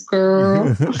DMs,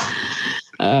 girl.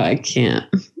 I can't.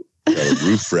 Got a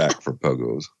roof rack for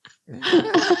pogos.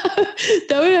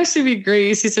 That would actually be great.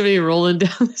 You see somebody rolling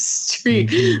down the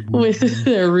street with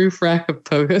their roof rack of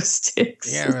pogo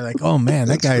sticks. Yeah, we're like, oh man,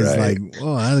 that guy's like,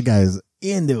 oh, that guy's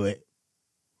into it.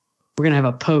 We're going to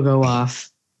have a pogo off.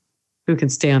 Who can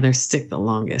stay on their stick the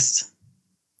longest?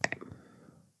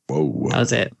 Whoa. That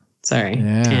was it. Sorry.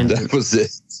 Yeah. That was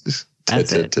it.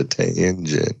 That's it.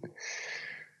 Tangent.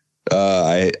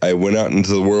 I went out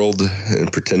into the world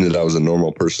and pretended I was a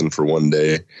normal person for one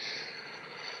day.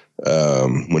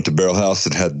 Went to Barrel House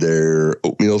and had their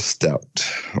oatmeal stout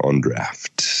on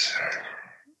draft.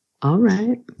 All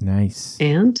right. Nice.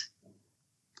 And?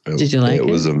 Did you like it? It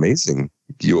was amazing.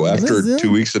 After 2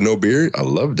 weeks of no beer, I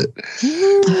loved it.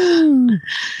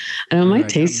 I know my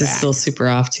taste is still super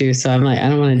off too, so I'm like, I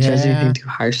don't want to judge anything too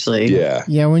harshly. Yeah.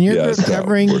 When you're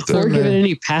recovering, or give it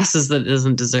any passes that it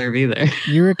doesn't deserve either.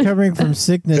 You're recovering from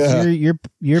sickness.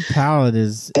 Your palate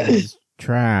is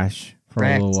trash for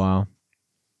a little while.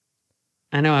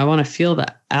 I know. I want to feel the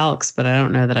Alks, but I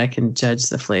don't know that I can judge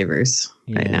the flavors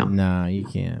right now. No, you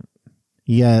can't.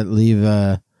 You gotta leave.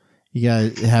 You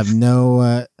gotta have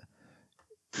no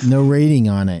rating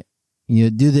on it. You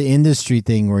do the industry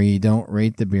thing where you don't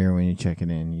rate the beer when you check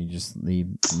it in. You just leave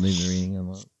the rating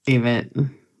alone. Leave it.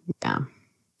 Yeah.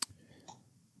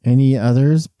 Any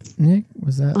others, Nick?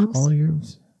 Was that all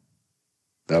yours?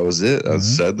 That was it. That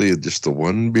was sadly just the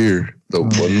one beer.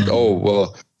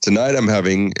 Well, tonight I'm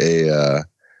having I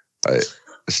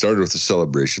started with a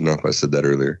celebration. I don't know if I said that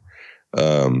earlier.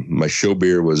 My show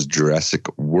beer was Jurassic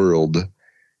World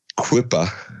Quippa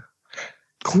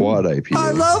Quad IPA. I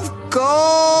love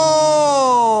gold.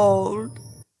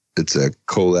 It's a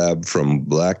collab from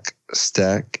Black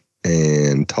Stack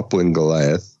and Toppling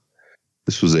Goliath.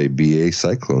 This was a BA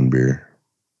Cyclone beer.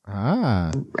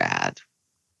 Ah. Rad.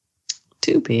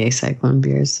 2 BA Cyclone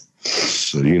beers.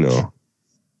 So, 12%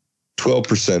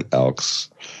 alks.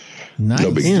 Nice.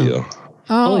 No big deal.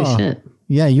 Oh, holy shit.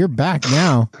 Yeah, you're back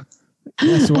now.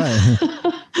 Guess what?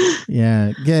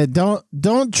 Yeah.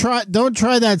 Don't try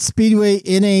that Speedway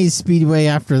NA Speedway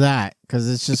after that, because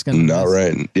it's just gonna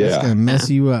it's gonna mess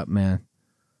you up, man.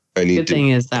 I need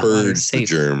to purge the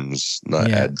germs, not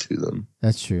add to them.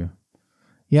 That's true.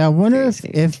 Yeah, I wonder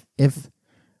if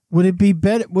would it be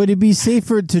better? Would it be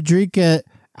safer to drink a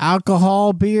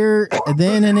alcohol beer and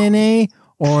then an NA,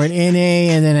 or an NA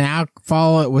and then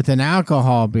follow it with an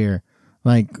alcohol beer?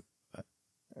 Like,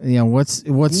 what's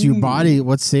your body?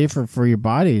 What's safer for your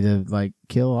body to like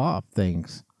kill off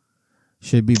things?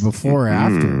 Should be before or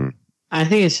after? I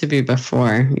think it should be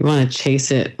before. You want to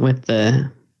chase it with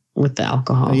the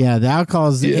alcohol. Yeah, the alcohol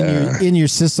is in your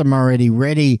system already,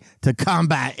 ready to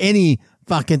combat any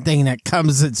fucking thing that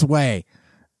comes its way.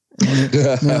 And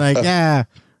they're like, yeah,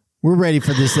 we're ready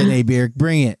for this NA beer.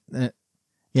 Bring it.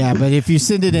 Yeah, but if you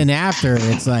send it in after,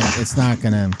 it's like it's not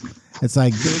gonna. It's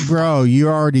like, bro, you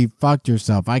already fucked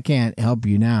yourself. I can't help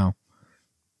you now.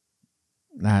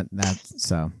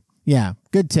 So. Yeah,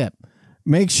 good tip.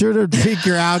 Make sure to drink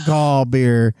your alcohol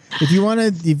beer. If you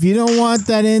don't want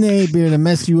that NA beer to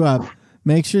mess you up,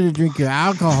 make sure to drink your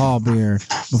alcohol beer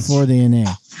before the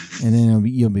NA, and then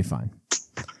you'll be fine.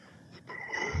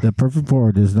 The Perfect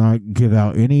Pour does not give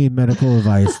out any medical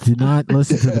advice. Do not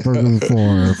listen to the Perfect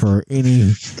Pour for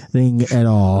anything at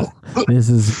all. This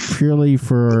is purely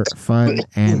for fun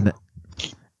and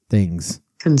things.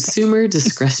 Consumer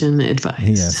discretion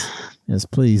advice. Yes,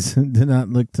 please do not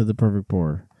look to the Perfect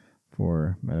Pour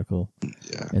for medical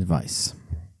advice.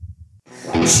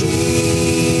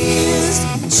 Cheers,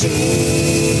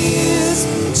 cheers,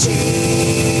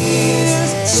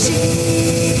 cheers, cheers,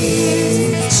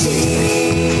 cheers,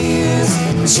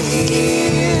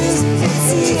 cheers. It's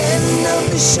the end of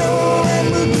the show and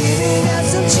we're giving out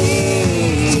some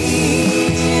cheers.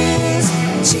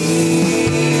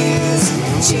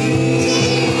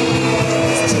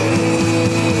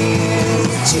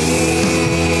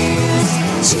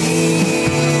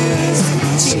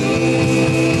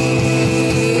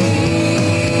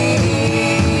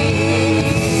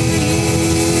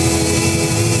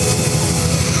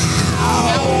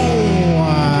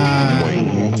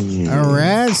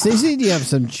 you have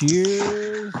some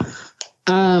cheers?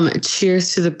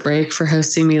 Cheers to the Break for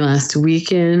hosting me last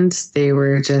weekend. They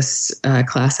were just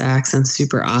class acts and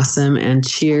super awesome. And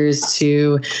cheers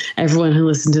to everyone who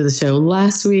listened to the show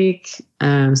last week.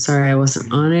 Sorry I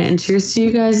wasn't on it. And cheers to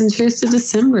you guys, and cheers to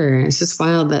December. It's just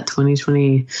wild that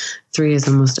 2023 is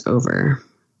almost over.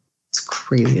 It's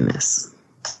craziness.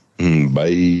 Bye.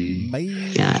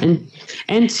 Yeah,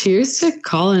 and cheers to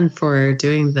Colin for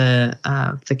doing the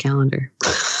calendar.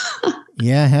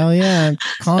 Yeah, hell yeah.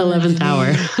 11th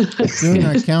hour. Doing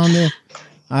our calendar.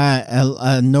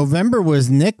 November was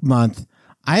Nick month.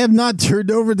 I have not turned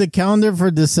over the calendar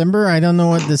for December. I don't know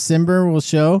what December will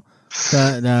show,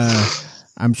 but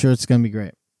I'm sure it's going to be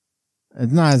great.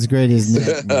 It's not as great as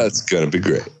Nick. It's going to be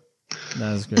great.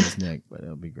 Not as great as Nick, but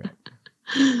it'll be great.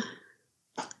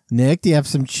 Nick, do you have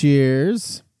some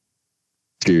cheers?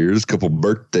 Cheers. Couple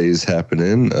birthdays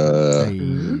happening.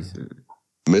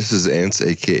 Mrs. Ants,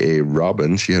 a.k.a.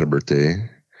 Robin, she had a birthday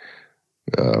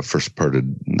first part of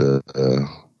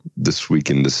this week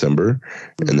in December.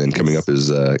 And then coming up is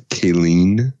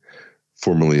Kayleen,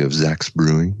 formerly of Zach's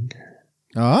Brewing.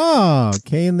 Oh,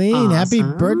 Kayleen. Awesome. Happy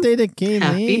birthday to Kayleen.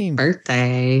 Happy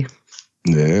birthday.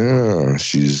 Yeah,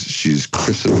 she's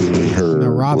christening her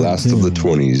last of the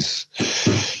 20s.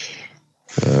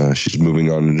 She's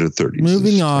moving on into 30s.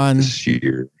 Moving on. This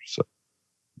year. So.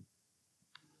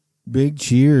 Big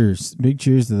cheers. Big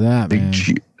cheers to that, Big man.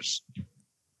 cheers.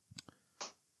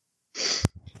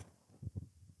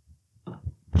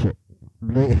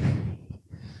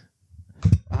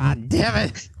 Ah, damn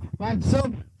it. I'm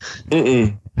so...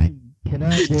 Mm-mm.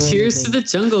 Cheers to the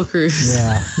Jungle Cruise.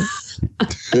 Yeah.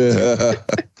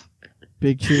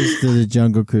 Big cheers to the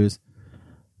Jungle Cruise.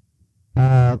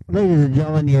 Ladies and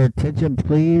gentlemen, your attention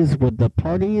please. With the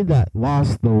party that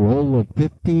lost the roll of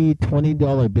 $50,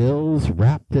 $20 bills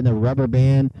wrapped in a rubber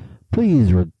band,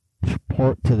 please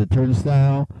report to the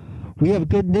turnstile. We have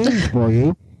good news for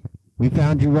you. We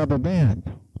found your rubber band.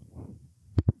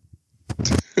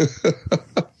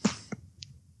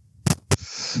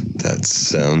 That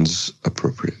sounds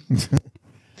appropriate.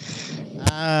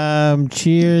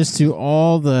 Cheers to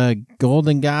all the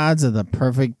golden gods of the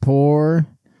perfect pour.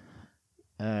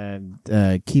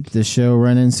 Keep the show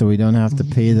running so we don't have to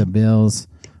pay the bills.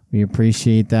 We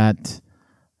appreciate that.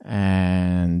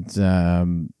 And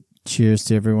cheers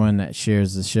to everyone that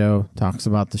shares the show, talks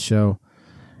about the show.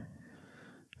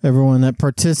 Everyone that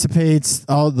participates,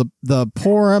 all the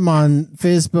forum on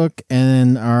Facebook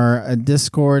and our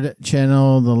Discord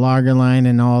channel, the Logger Line,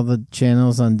 and all the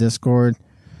channels on Discord.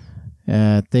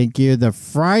 Thank you. The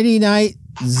Friday night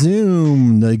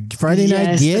Zoom, the Friday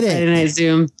night Get It. Friday night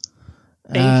Zoom.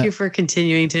 Thank you for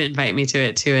continuing to invite me to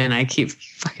it too, and I keep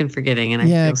fucking forgetting, and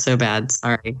I feel so bad.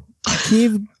 Sorry.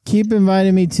 Keep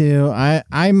inviting me too.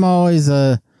 I'm always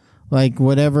like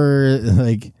whatever,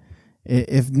 like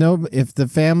if the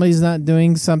family's not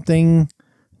doing something,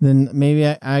 then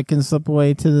maybe I can slip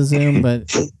away to the Zoom.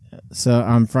 But so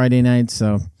on Friday night,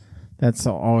 so that's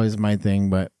always my thing.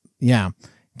 But yeah,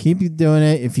 keep doing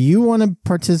it. If you want to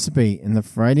participate in the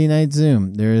Friday night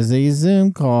Zoom, there is a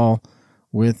Zoom call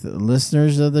with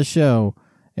listeners of the show.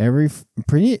 I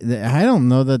don't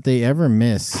know that they ever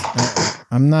miss.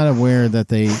 I'm not aware that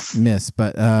they miss,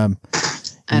 but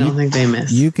I don't think they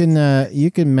miss. You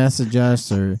can message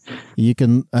us, or you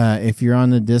can if you're on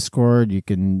the Discord, you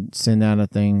can send out a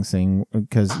thing saying,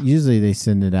 because usually they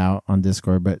send it out on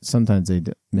Discord, but sometimes they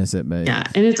miss it. But yeah,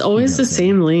 and it's always the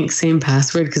same link, same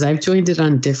password, because I've joined it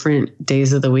on different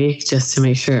days of the week just to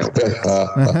make sure it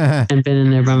works. And been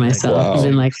in there by myself. Wow. And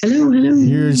been like, hello.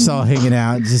 You're just all hanging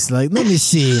out, just like, let me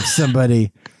see if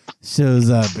somebody shows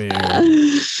up here.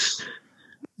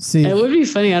 See, it would be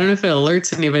funny. I don't know if it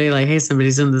alerts anybody like, hey,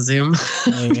 somebody's in the Zoom.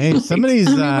 Hey, somebody's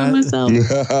lurker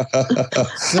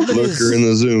in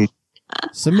the Zoom.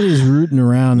 Somebody's rooting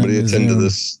around. Somebody attend to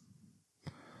this.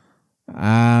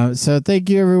 So thank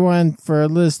you everyone for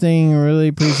listening. Really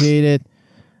appreciate it.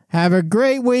 Have a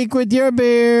great week with your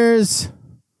beers.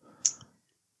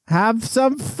 Have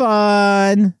some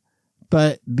fun,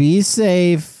 but be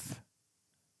safe.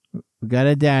 We got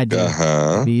a dad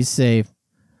joke. Be safe.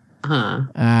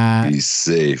 Be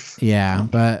safe. Yeah,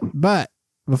 but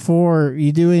before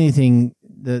you do anything,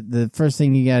 the first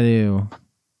thing you gotta do,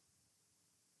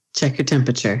 check your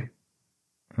temperature.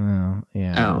 Oh,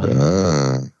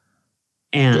 yeah.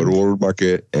 And go to World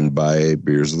Market and buy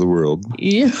Beers of the World.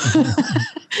 Yeah.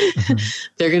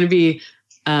 They're gonna be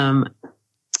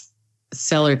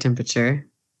cellar temperature.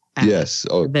 Yes.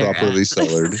 Oh, properly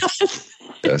cellared.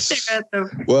 Yes.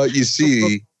 Well, you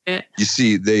see,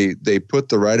 they put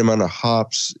the right amount of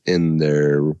hops in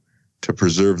there to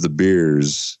preserve the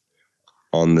beers,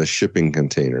 on the shipping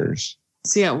containers.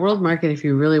 See, at World Market, if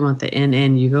you really want the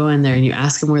in, you go in there and you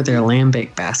ask them where their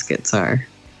lambic baskets are.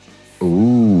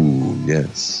 Ooh,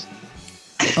 yes.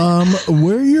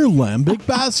 Where are your lambic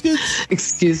baskets?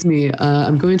 Excuse me,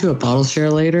 I'm going to a bottle share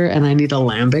later and I need a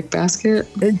lambic basket.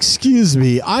 Excuse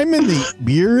me, I'm in the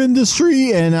beer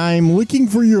industry and I'm looking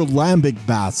for your lambic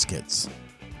baskets.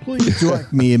 Please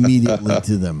direct me immediately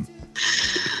to them.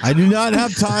 I do not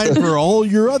have time for all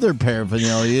your other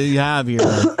paraphernalia you have here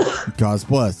at Cost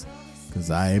Plus,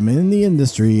 because I am in the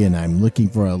industry and I'm looking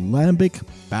for a lambic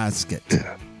basket.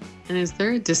 And is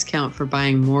there a discount for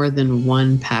buying more than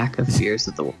one pack of Beers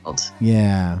of the World?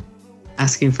 Yeah.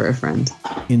 Asking for a friend.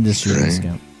 Industry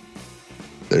discount.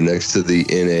 They're next to the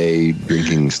NA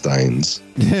drinking steins.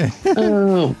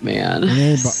 Oh,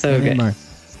 man. So good. Bye.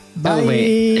 Oh,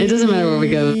 wait. It doesn't matter where we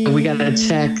go. We got to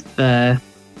check the...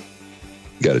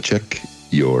 Got to check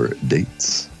your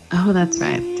dates. Oh, that's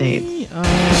right. Dates.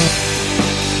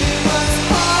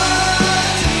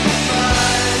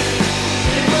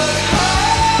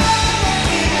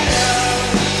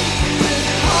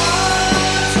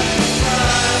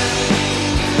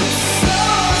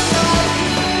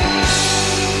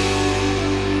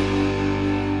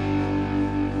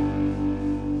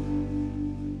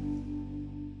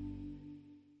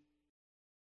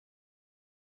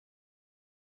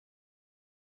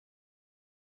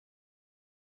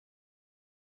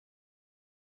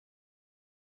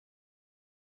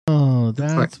 Oh,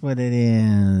 that's what it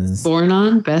is. Born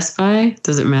on Best Buy?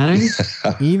 Does it matter?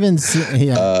 Even just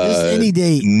any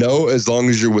date. No, as long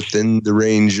as you're within the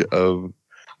range of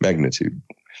magnitude.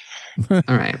 All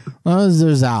right. As long as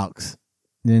there's AUX,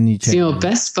 then you check.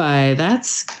 Best Buy.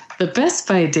 The Best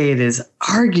Buy date is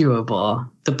arguable.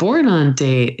 The Born on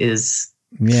date is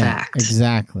fact.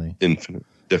 Exactly. Infinite.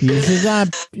 You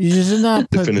should not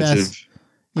put definitive. Best.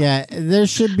 Yeah, there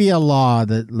should be a law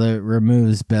that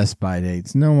removes Best Buy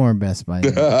dates. No more Best Buy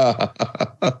dates.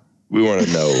 We want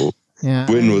to know. Yeah.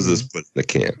 When was this put in the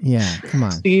can? Yeah, come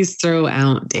on. Please throw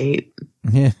out date.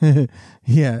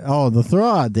 Yeah. Oh, the throw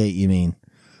out date, you mean?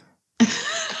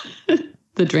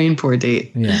 The drain pour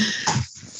date. Yeah.